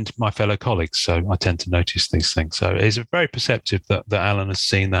and my fellow colleagues. So I tend to notice these things." So it's very perceptive that Alan has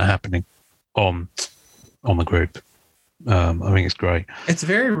seen that happening on the group. I think it's great. It's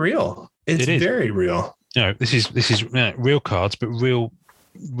very real. It's very real. This is real cards, but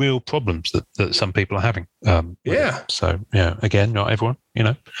real problems that some people are having. So again, not everyone.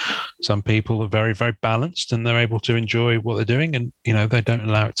 Some people are very, very balanced and they're able to enjoy what they're doing, and they don't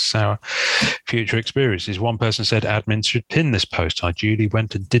allow it to sour future experiences. One person said, "Admin should pin this post." I duly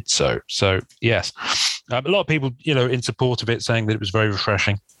went and did so. So yes, a lot of people in support of it, saying that it was very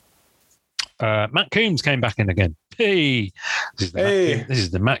refreshing. Matt Coombs came back in again. Hey, this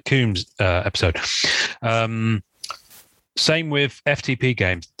is the Matt Coombs episode. Same with FTP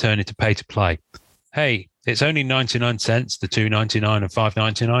games turn into pay to play. Hey, it's only 99 cents, the $2.99 and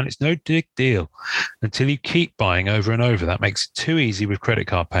 $5.99. It's no big deal until you keep buying over and over. That makes it too easy with credit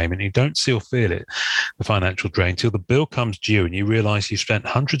card payment. You don't see or feel it, the financial drain, till the bill comes due and you realize you've spent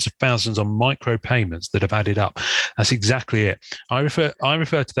hundreds of thousands on micro payments that have added up. That's exactly it. I refer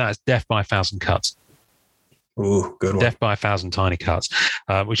to that as death by 1,000 cuts. Ooh, good one. Death by 1,000 tiny cuts,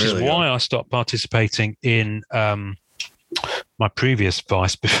 which really is why I stopped participating in my previous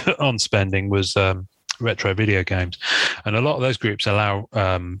vice on spending was retro video games. And a lot of those groups allow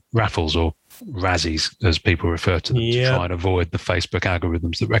raffles or Razzies, as people refer to them, to try and avoid the Facebook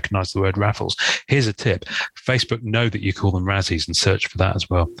algorithms that recognize the word raffles. Here's a tip. Facebook know that you call them Razzies and search for that as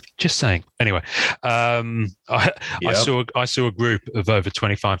well. Just saying. Anyway, I saw a group of over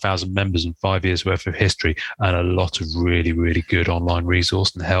 25,000 members and 5 years worth of history and a lot of really, really good online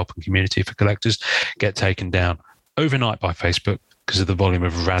resource and help and community for collectors get taken down overnight by Facebook because of the volume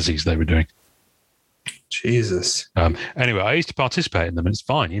of Razzies they were doing. Jesus. Anyway, I used to participate in them, and it's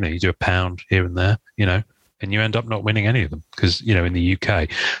fine. You do £1 here and there, and you end up not winning any of them because, in the UK,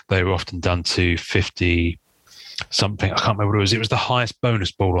 they were often done to 50 something. I can't remember what it was. It was the highest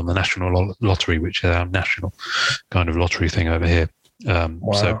bonus ball on the National Lottery, which is our national kind of lottery thing over here.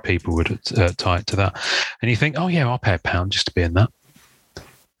 Wow. So people would tie it to that. And you think, oh, yeah, I'll pay £1 just to be in that.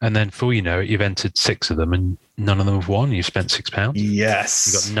 And then before you know it, you've entered 6 of them and none of them have won. You've spent £6. Yes.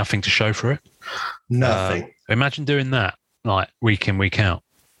 You've got nothing to show for it. Nothing. Imagine doing that like week in, week out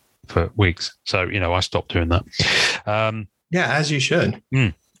for weeks. So, I stopped doing that. Yeah, as you should.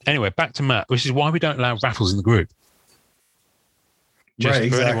 Anyway, back to Matt, which is why we don't allow raffles in the group. Just right, for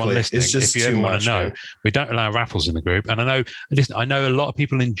exactly. anyone listening, it's just if you ever want to know, we don't allow raffles in the group. And I know a lot of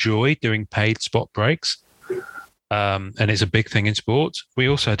people enjoy doing paid spot breaks. And it's a big thing in sports. We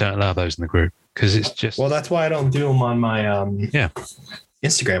also don't allow those in the group because it's just. Well, that's why I don't do them on my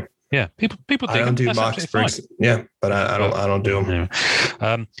Instagram. Yeah, people do. I don't do box breaks. Yeah, but I don't do them.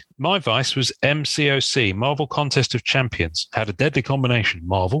 Yeah. My vice was MCOC, Marvel Contest of Champions. Had a deadly combination: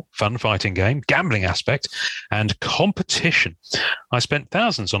 Marvel, fun fighting game, gambling aspect, and competition. I spent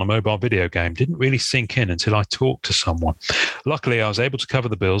thousands on a mobile video game. Didn't really sink in until I talked to someone. Luckily, I was able to cover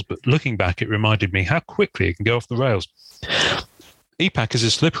the bills, but looking back, it reminded me how quickly it can go off the rails. e-pack is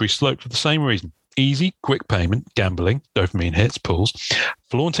a slippery slope for the same reason. Easy, quick payment, gambling, dopamine hits, pulls,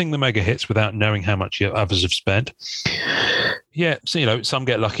 flaunting the mega hits without knowing how much others have spent. Yeah, so some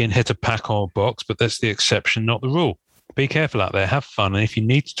get lucky and hit a pack or a box, but that's the exception, not the rule. Be careful out there, have fun, and if you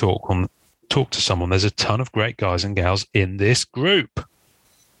need to talk to someone, there's a ton of great guys and gals in this group.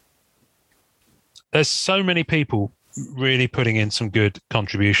 There's so many people really putting in some good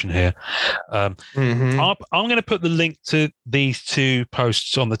contribution here. I'm going to put the link to these 2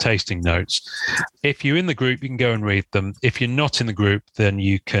 posts on the tasting notes. If you're in the group, you can go and read them. If you're not in the group, then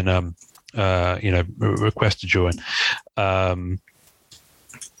you can request to join.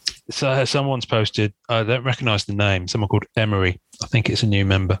 So someone's posted, I don't recognize the name, someone called Emery. I think it's a new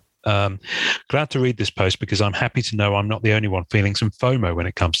member. Glad to read this post because I'm happy to know I'm not the only one feeling some FOMO when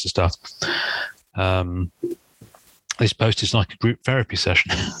it comes to stuff. This post is like a group therapy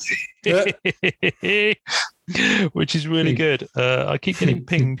session, which is really good. I keep getting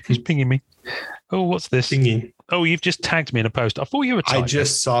pinged. He's pinging me. Oh, what's this? Pinging. Oh, you've just tagged me in a post. I thought you were typing. I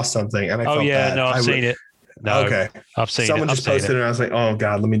just saw something and I felt bad. No, I've seen it. No, okay. I've seen Someone it. just posted it and I was like, oh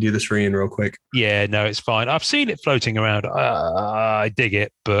God, let me do this reading real quick. Yeah, no, it's fine. I've seen it floating around. I dig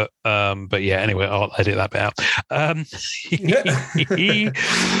it, but yeah, anyway, I'll edit that bit out.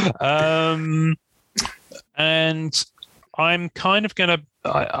 And I'm kind of going to,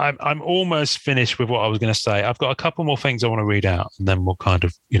 I'm almost finished with what I was going to say. I've got a couple more things I want to read out and then we'll kind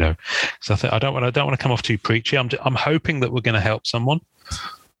of, so I don't want to come off too preachy. I'm hoping that we're going to help someone.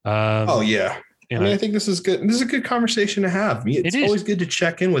 Oh yeah. I think this is good. This is a good conversation to have. It's always good to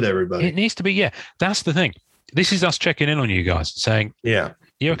check in with everybody. It needs to be. Yeah, that's the thing. This is us checking in on you guys saying, yeah,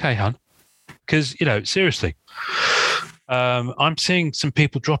 you okay, hon? Because, seriously, I'm seeing some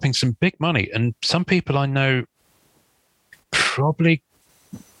people dropping some big money and some people I know probably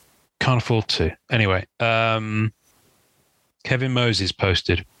can't afford to. Anyway, Kevin Moses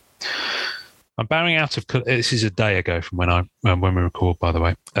posted, I'm bowing out of, this is a day ago from when we record, by the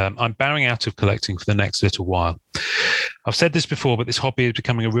way. I'm bowing out of collecting for the next little while. I've said this before, but this hobby is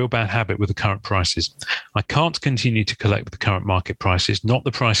becoming a real bad habit with the current prices. I can't continue to collect with the current market prices, not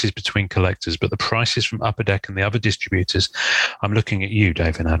the prices between collectors, but the prices from Upper Deck and the other distributors. I'm looking at you,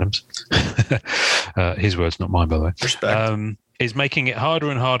 David Adams. His words, not mine, by the way. Respect. Is making it harder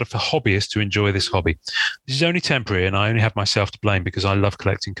and harder for hobbyists to enjoy this hobby. This is only temporary, and I only have myself to blame because I love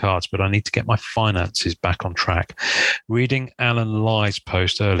collecting cards, but I need to get my finances back on track. Reading Alan Ly's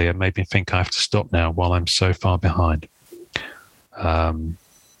post earlier made me think I have to stop now while I'm so far behind.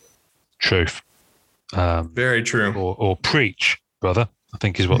 Truth. Very true. Or preach, brother, I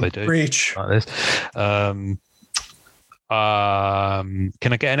think is what they do. Preach. Like this. Can I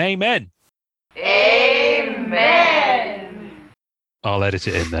get an amen? Amen. I'll edit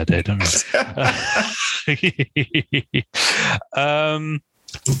it in there, Dave. Don't worry.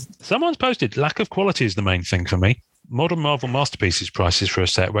 Someone's posted, lack of quality is the main thing for me. Modern Marvel Masterpieces prices for a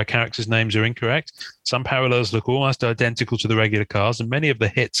set where characters' names are incorrect. Some parallels look almost identical to the regular cards, and many of the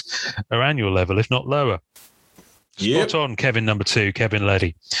hits are annual level, if not lower. Yep. Spot on, Kevin number 2, Kevin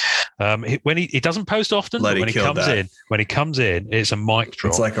Leddy. When he doesn't post often, but when he comes in, it's a mic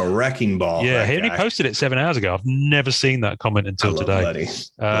drop. It's like a wrecking ball. Yeah, he only posted it 7 hours ago. I've never seen that comment until today.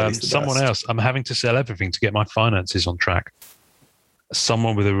 Someone else, I'm having to sell everything to get my finances on track.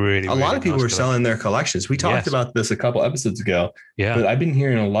 Someone with a lot of people were selling their collections. We talked about this a couple episodes ago. Yeah, but I've been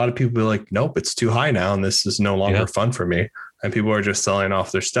hearing a lot of people be like, nope, it's too high now, and this is no longer fun for me. And people are just selling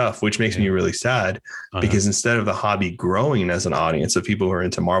off their stuff, which makes me really sad because instead of the hobby growing as an audience of people who are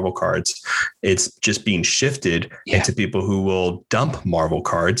into Marvel cards, it's just being shifted into people who will dump Marvel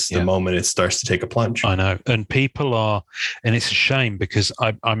cards the moment it starts to take a plunge. I know. And people are, and it's a shame because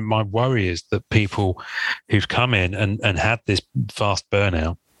my worry is that people who've come in and had this fast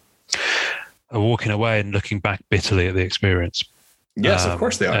burnout are walking away and looking back bitterly at the experience. Yes, of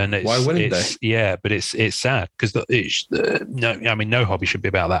course they are. And why wouldn't they? Yeah, but it's sad because no hobby should be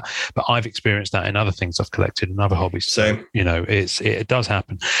about that. But I've experienced that in other things I've collected in other hobbies. Same. So, it does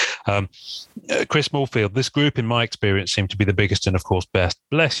happen. Chris Moorfield, this group, in my experience, seemed to be the biggest and, of course, best.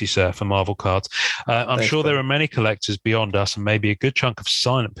 Bless you, sir, for Marvel cards. I'm sure there are many collectors beyond us and maybe a good chunk of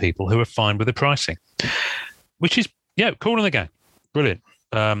silent people who are fine with the pricing, which is, cool in the game. Brilliant.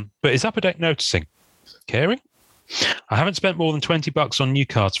 But is Upper Deck noticing? Caring? I haven't spent more than $20 on new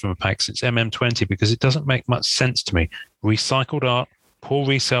cards from a pack since MM20 because it doesn't make much sense to me. Recycled art, poor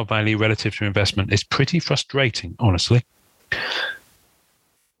resale value relative to investment is pretty frustrating, honestly.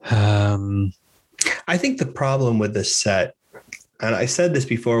 I think the problem with this set, and I said this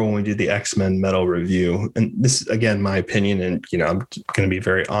before when we did the X-Men Metal review, and this is, again, my opinion, and I'm going to be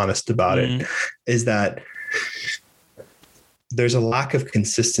very honest about it, is that there's a lack of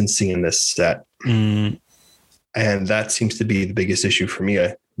consistency in this set. And that seems to be the biggest issue for me,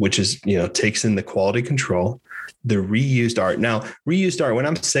 which is, takes in the quality control, the reused art. Now, reused art, when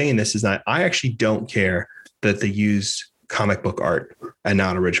I'm saying this, is that I actually don't care that they use comic book art and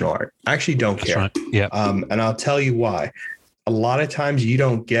not original art. I actually don't care. Right. Yeah. And I'll tell you why. A lot of times you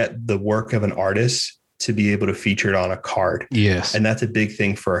don't get the work of an artist to be able to feature it on a card. Yes. And that's a big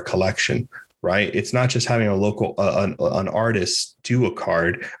thing for a collection, right? It's not just having a local, an artist do a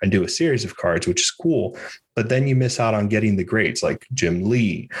card and do a series of cards, which is cool. But then you miss out on getting the greats like Jim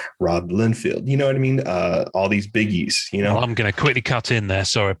Lee, Rob Liefeld, you know what I mean? All these biggies, you know? Well, I'm going to quickly cut in there.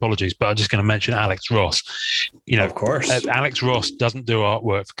 Sorry, apologies, but I'm just going to mention Alex Ross. You know, of course, Alex Ross doesn't do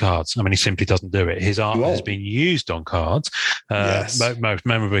artwork for cards. I mean, he simply doesn't do it. His art has been used on cards. Yes. Most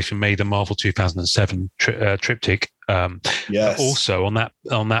memorably for me, the Marvel 2007 triptych. Yes. Also on that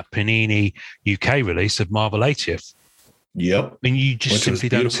Panini UK release of Marvel 80th. Yep. And you just simply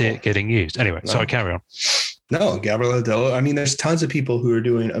don't see it getting used. Anyway, sorry, carry on. No, Gabriel Dello. I mean, there's tons of people who are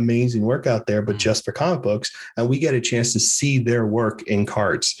doing amazing work out there, but just for comic books, and we get a chance to see their work in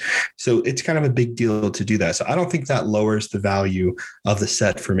cards. So it's kind of a big deal to do that. So I don't think that lowers the value of the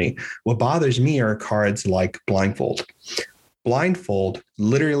set for me. What bothers me are cards like Blindfold. Blindfold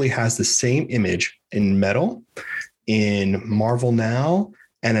literally has the same image in metal, in Marvel Now,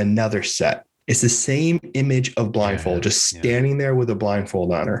 and another set. It's the same image of Blindfold, just standing there with a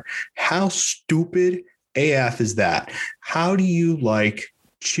blindfold on her. How stupid AF is that? How do you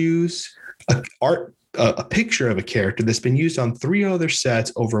choose a picture of a character that's been used on 3 other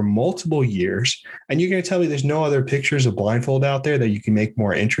sets over multiple years, and you're going to tell me there's no other pictures of Blindfold out there that you can make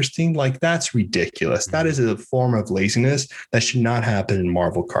more interesting? That's ridiculous. That is a form of laziness that should not happen in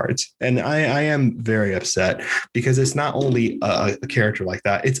Marvel cards. And I am very upset because it's not only a character like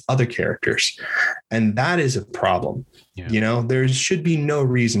that, it's other characters. And that is a problem. Yeah. You know, there should be no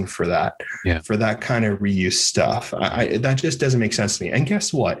reason for that, for that kind of reuse stuff. That just doesn't make sense to me. And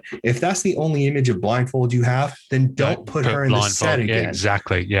guess what? If that's the only image of Blindfold you have, then don't put her in the set again. Yeah,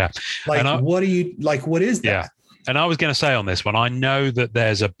 exactly. Yeah. What is that? Yeah. And I was going to say on this one, I know that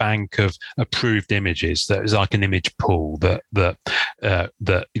there's a bank of approved images that is like an image pool that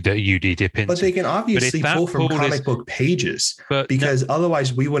UD dip into. But they can obviously pull from comic book pages, because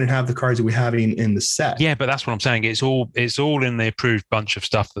otherwise we wouldn't have the cards that we have in the set. Yeah, but that's what I'm saying. It's all in the approved bunch of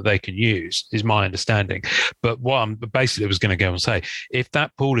stuff that they can use, is my understanding. But what I'm basically was going to go and say, if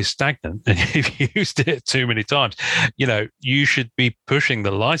that pool is stagnant and you've used it too many times, you know, you should be pushing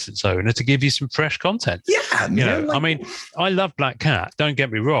the license owner to give you some fresh content. Yeah, you know. I mean, I love Black Cat. Don't get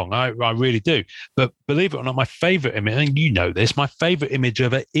me wrong. I really do. But believe it or not, my favorite image, and you know this, my favorite image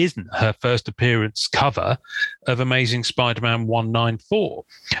of her isn't her first appearance cover of Amazing Spider-Man 194.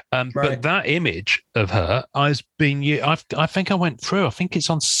 But that image of her I think I went through. I think it's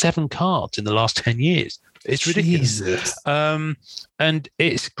on 7 cards in the last 10 years. It's ridiculous. Jesus. And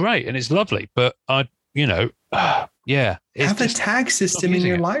it's great and it's lovely. But have a tag system in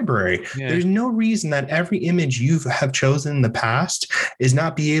your library. There's no reason that every image you have chosen in the past is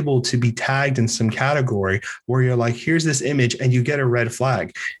not be able to be tagged in some category where you're like, here's this image and you get a red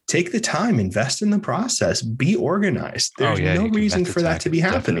flag. Take the time, invest in the process, be organized. There's no reason for that to be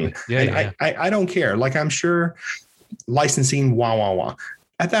happening. I don't care. I'm sure licensing,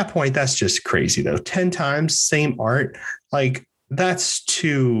 at that point, that's just crazy though. 10 times same art.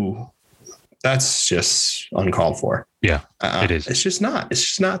 That's just uncalled for. Yeah, it is. It's just not. It's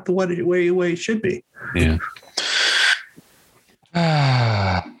just not the way it should be. Yeah.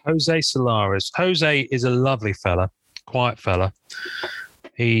 Jose Solares. Jose is a lovely fella, quiet fella.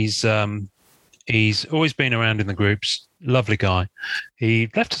 He's always been around in the groups. Lovely guy.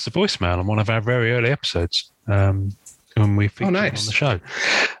 He left us a voicemail on one of our very early episodes when we featured him on the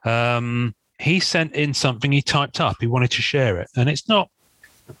show. He sent in something he typed up. He wanted to share it, and it's not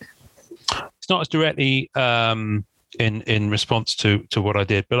as directly in response to what I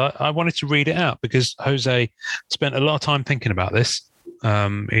did, but I wanted to read it out because Jose spent a lot of time thinking about this, a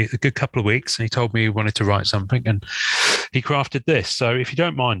good couple of weeks, and he told me he wanted to write something, and he crafted this. So if you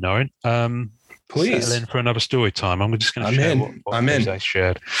don't mind, Norrin, please settle in for another story time. I'm just going to share what Jose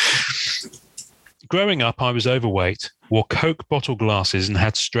shared. Growing up, I was overweight, wore Coke bottle glasses, and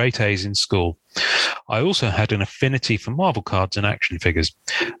had straight A's in school. I also had an affinity for Marvel cards and action figures.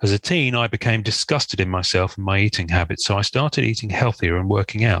 As a teen, I became disgusted in myself and my eating habits, so I started eating healthier and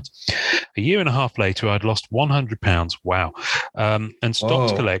working out. A year and a half later, I'd lost 100 pounds, and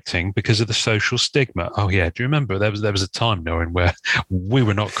stopped collecting because of the social stigma. Oh, yeah. Do you remember? There was a time, Norrin, where we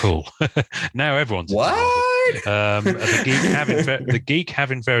were not cool. Now everyone's... What? The geek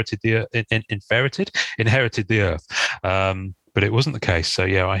have inherited the earth. but it wasn't the case. So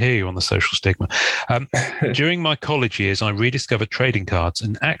yeah, I hear you on the social stigma. During my college years, I rediscovered trading cards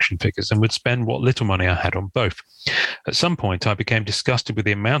and action figures and would spend what little money I had on both. At some point, I became disgusted with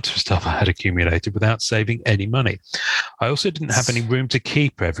the amount of stuff I had accumulated without saving any money. I also didn't have any room to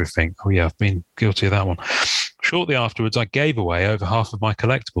keep everything. Oh yeah, I've been guilty of that one. Shortly afterwards, I gave away over half of my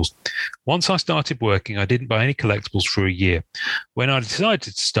collectibles. Once I started working, I didn't buy any collectibles for a year. When I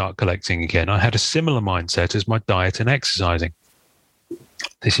decided to start collecting again, I had a similar mindset as my diet and exercising.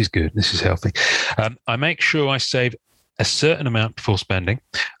 This is good. This is healthy. I make sure I save a certain amount before spending,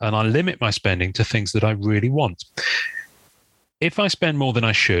 and I limit my spending to things that I really want. If I spend more than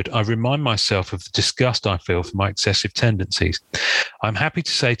I should, I remind myself of the disgust I feel for my excessive tendencies. I'm happy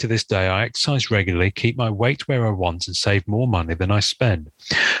to say to this day, I exercise regularly, keep my weight where I want, and save more money than I spend.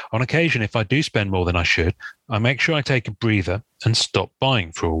 On occasion, if I do spend more than I should, I make sure I take a breather and stop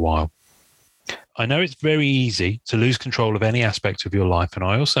buying for a while. I know it's very easy to lose control of any aspect of your life, and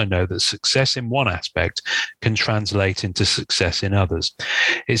I also know that success in one aspect can translate into success in others.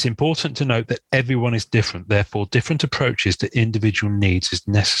 It's important to note that everyone is different, therefore different approaches to individual needs is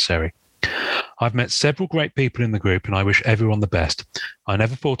necessary. I've met several great people in the group, and I wish everyone the best. I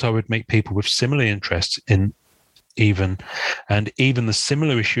never thought I would meet people with similar interests in even the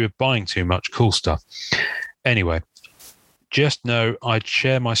similar issue of buying too much cool stuff. Anyway, just know I'd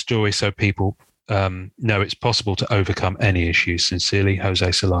share my story so people know it's possible to overcome any issues. Sincerely, Jose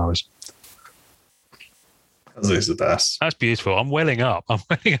Solares. Jose's the best. That's beautiful. I'm welling up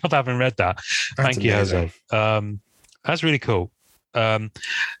having read that. That's Thank you, amazing. Jose. That's really cool. Yeah,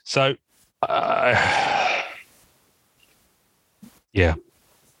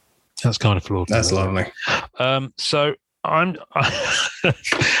 that's kind of flawed. That's lovely. So I'm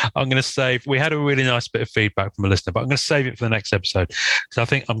going to save. We had a really nice bit of feedback from a listener, but I'm going to save it for the next episode because I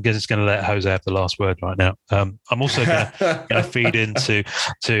think I'm just going to let Jose have the last word right now. I'm also going to feed into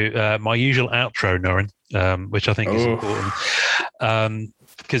my usual outro, Norrin, which I think is important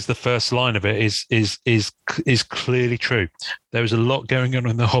because the first line of it is clearly true. There is a lot going on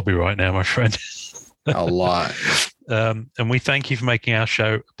in the hobby right now, my friend. A lot. And we thank you for making our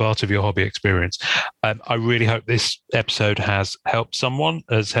show part of your hobby experience. I really hope this episode has helped someone,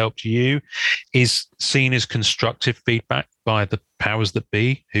 has helped you, is seen as constructive feedback by the powers that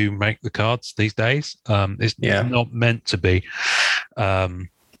be who make the cards these days. It's not meant to be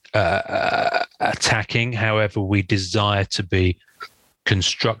attacking. However, we desire to be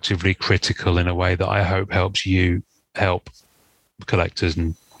constructively critical in a way that I hope helps you help collectors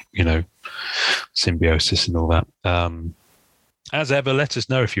and, symbiosis and all that. As ever, let us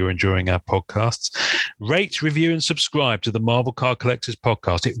know if you're enjoying our podcasts. Rate, review, and subscribe to the Marvel Card Collectors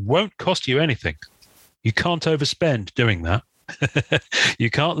Podcast. It won't cost you anything. You can't overspend doing that. You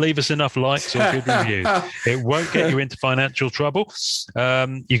can't leave us enough likes or good reviews. It won't get you into financial trouble.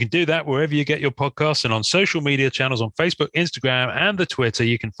 You can do that wherever you get your podcasts and on social media channels on Facebook, Instagram, and the Twitter.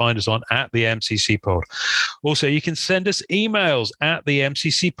 You can find us on @the_MCC_pod. Also, you can send us emails at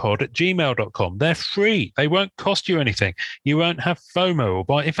themccpod@gmail.com. They're free. They won't cost you anything. You won't have FOMO or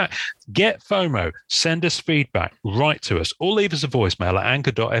buy. In fact, get FOMO. Send us feedback. Write to us or leave us a voicemail at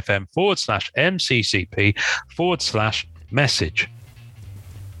anchor.fm/MCCP/message.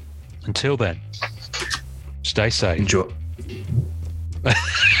 Until then, stay safe. Enjoy.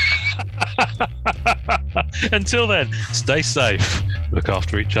 Until then, stay safe, look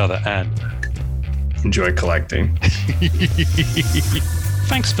after each other, and Enjoy collecting.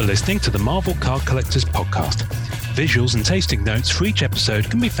 Thanks for listening to the Marvel Card Collectors Podcast. Visuals and tasting notes for each episode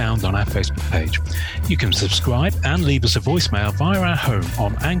can be found on our Facebook page. You can subscribe and leave us a voicemail via our home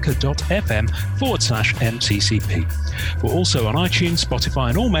on anchor.fm/MCCP. We're also on iTunes, Spotify,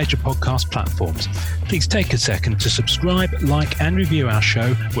 and all major podcast platforms. Please take a second to subscribe, like, and review our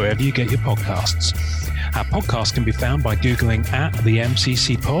show wherever you get your podcasts. Our podcast can be found by Googling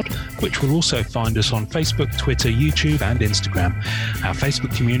 @the_MCC_pod, which will also find us on Facebook, Twitter, YouTube, and Instagram. Our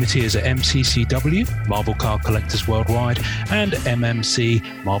Facebook community is at MCCW, Marvel Card Collectors Worldwide, and MMC,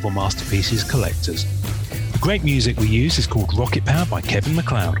 Marvel Masterpieces Collectors. The great music we use is called Rocket Power by Kevin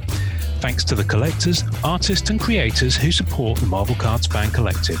MacLeod. Thanks to the collectors, artists, and creators who support the Marvel Cards Fan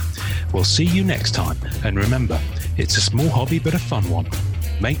Collective. We'll see you next time, and remember, it's a small hobby but a fun one.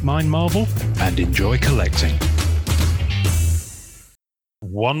 Make mine Marvel and enjoy collecting.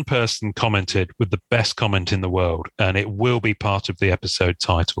 One person commented with the best comment in the world, and it will be part of the episode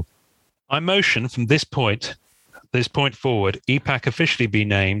title. I motion from this point forward, EPAC officially be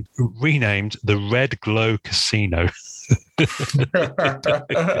renamed the Red Glow Casino.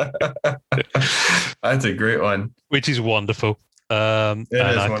 That's a great one. Which is wonderful. I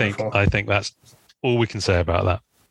think that's all we can say about that.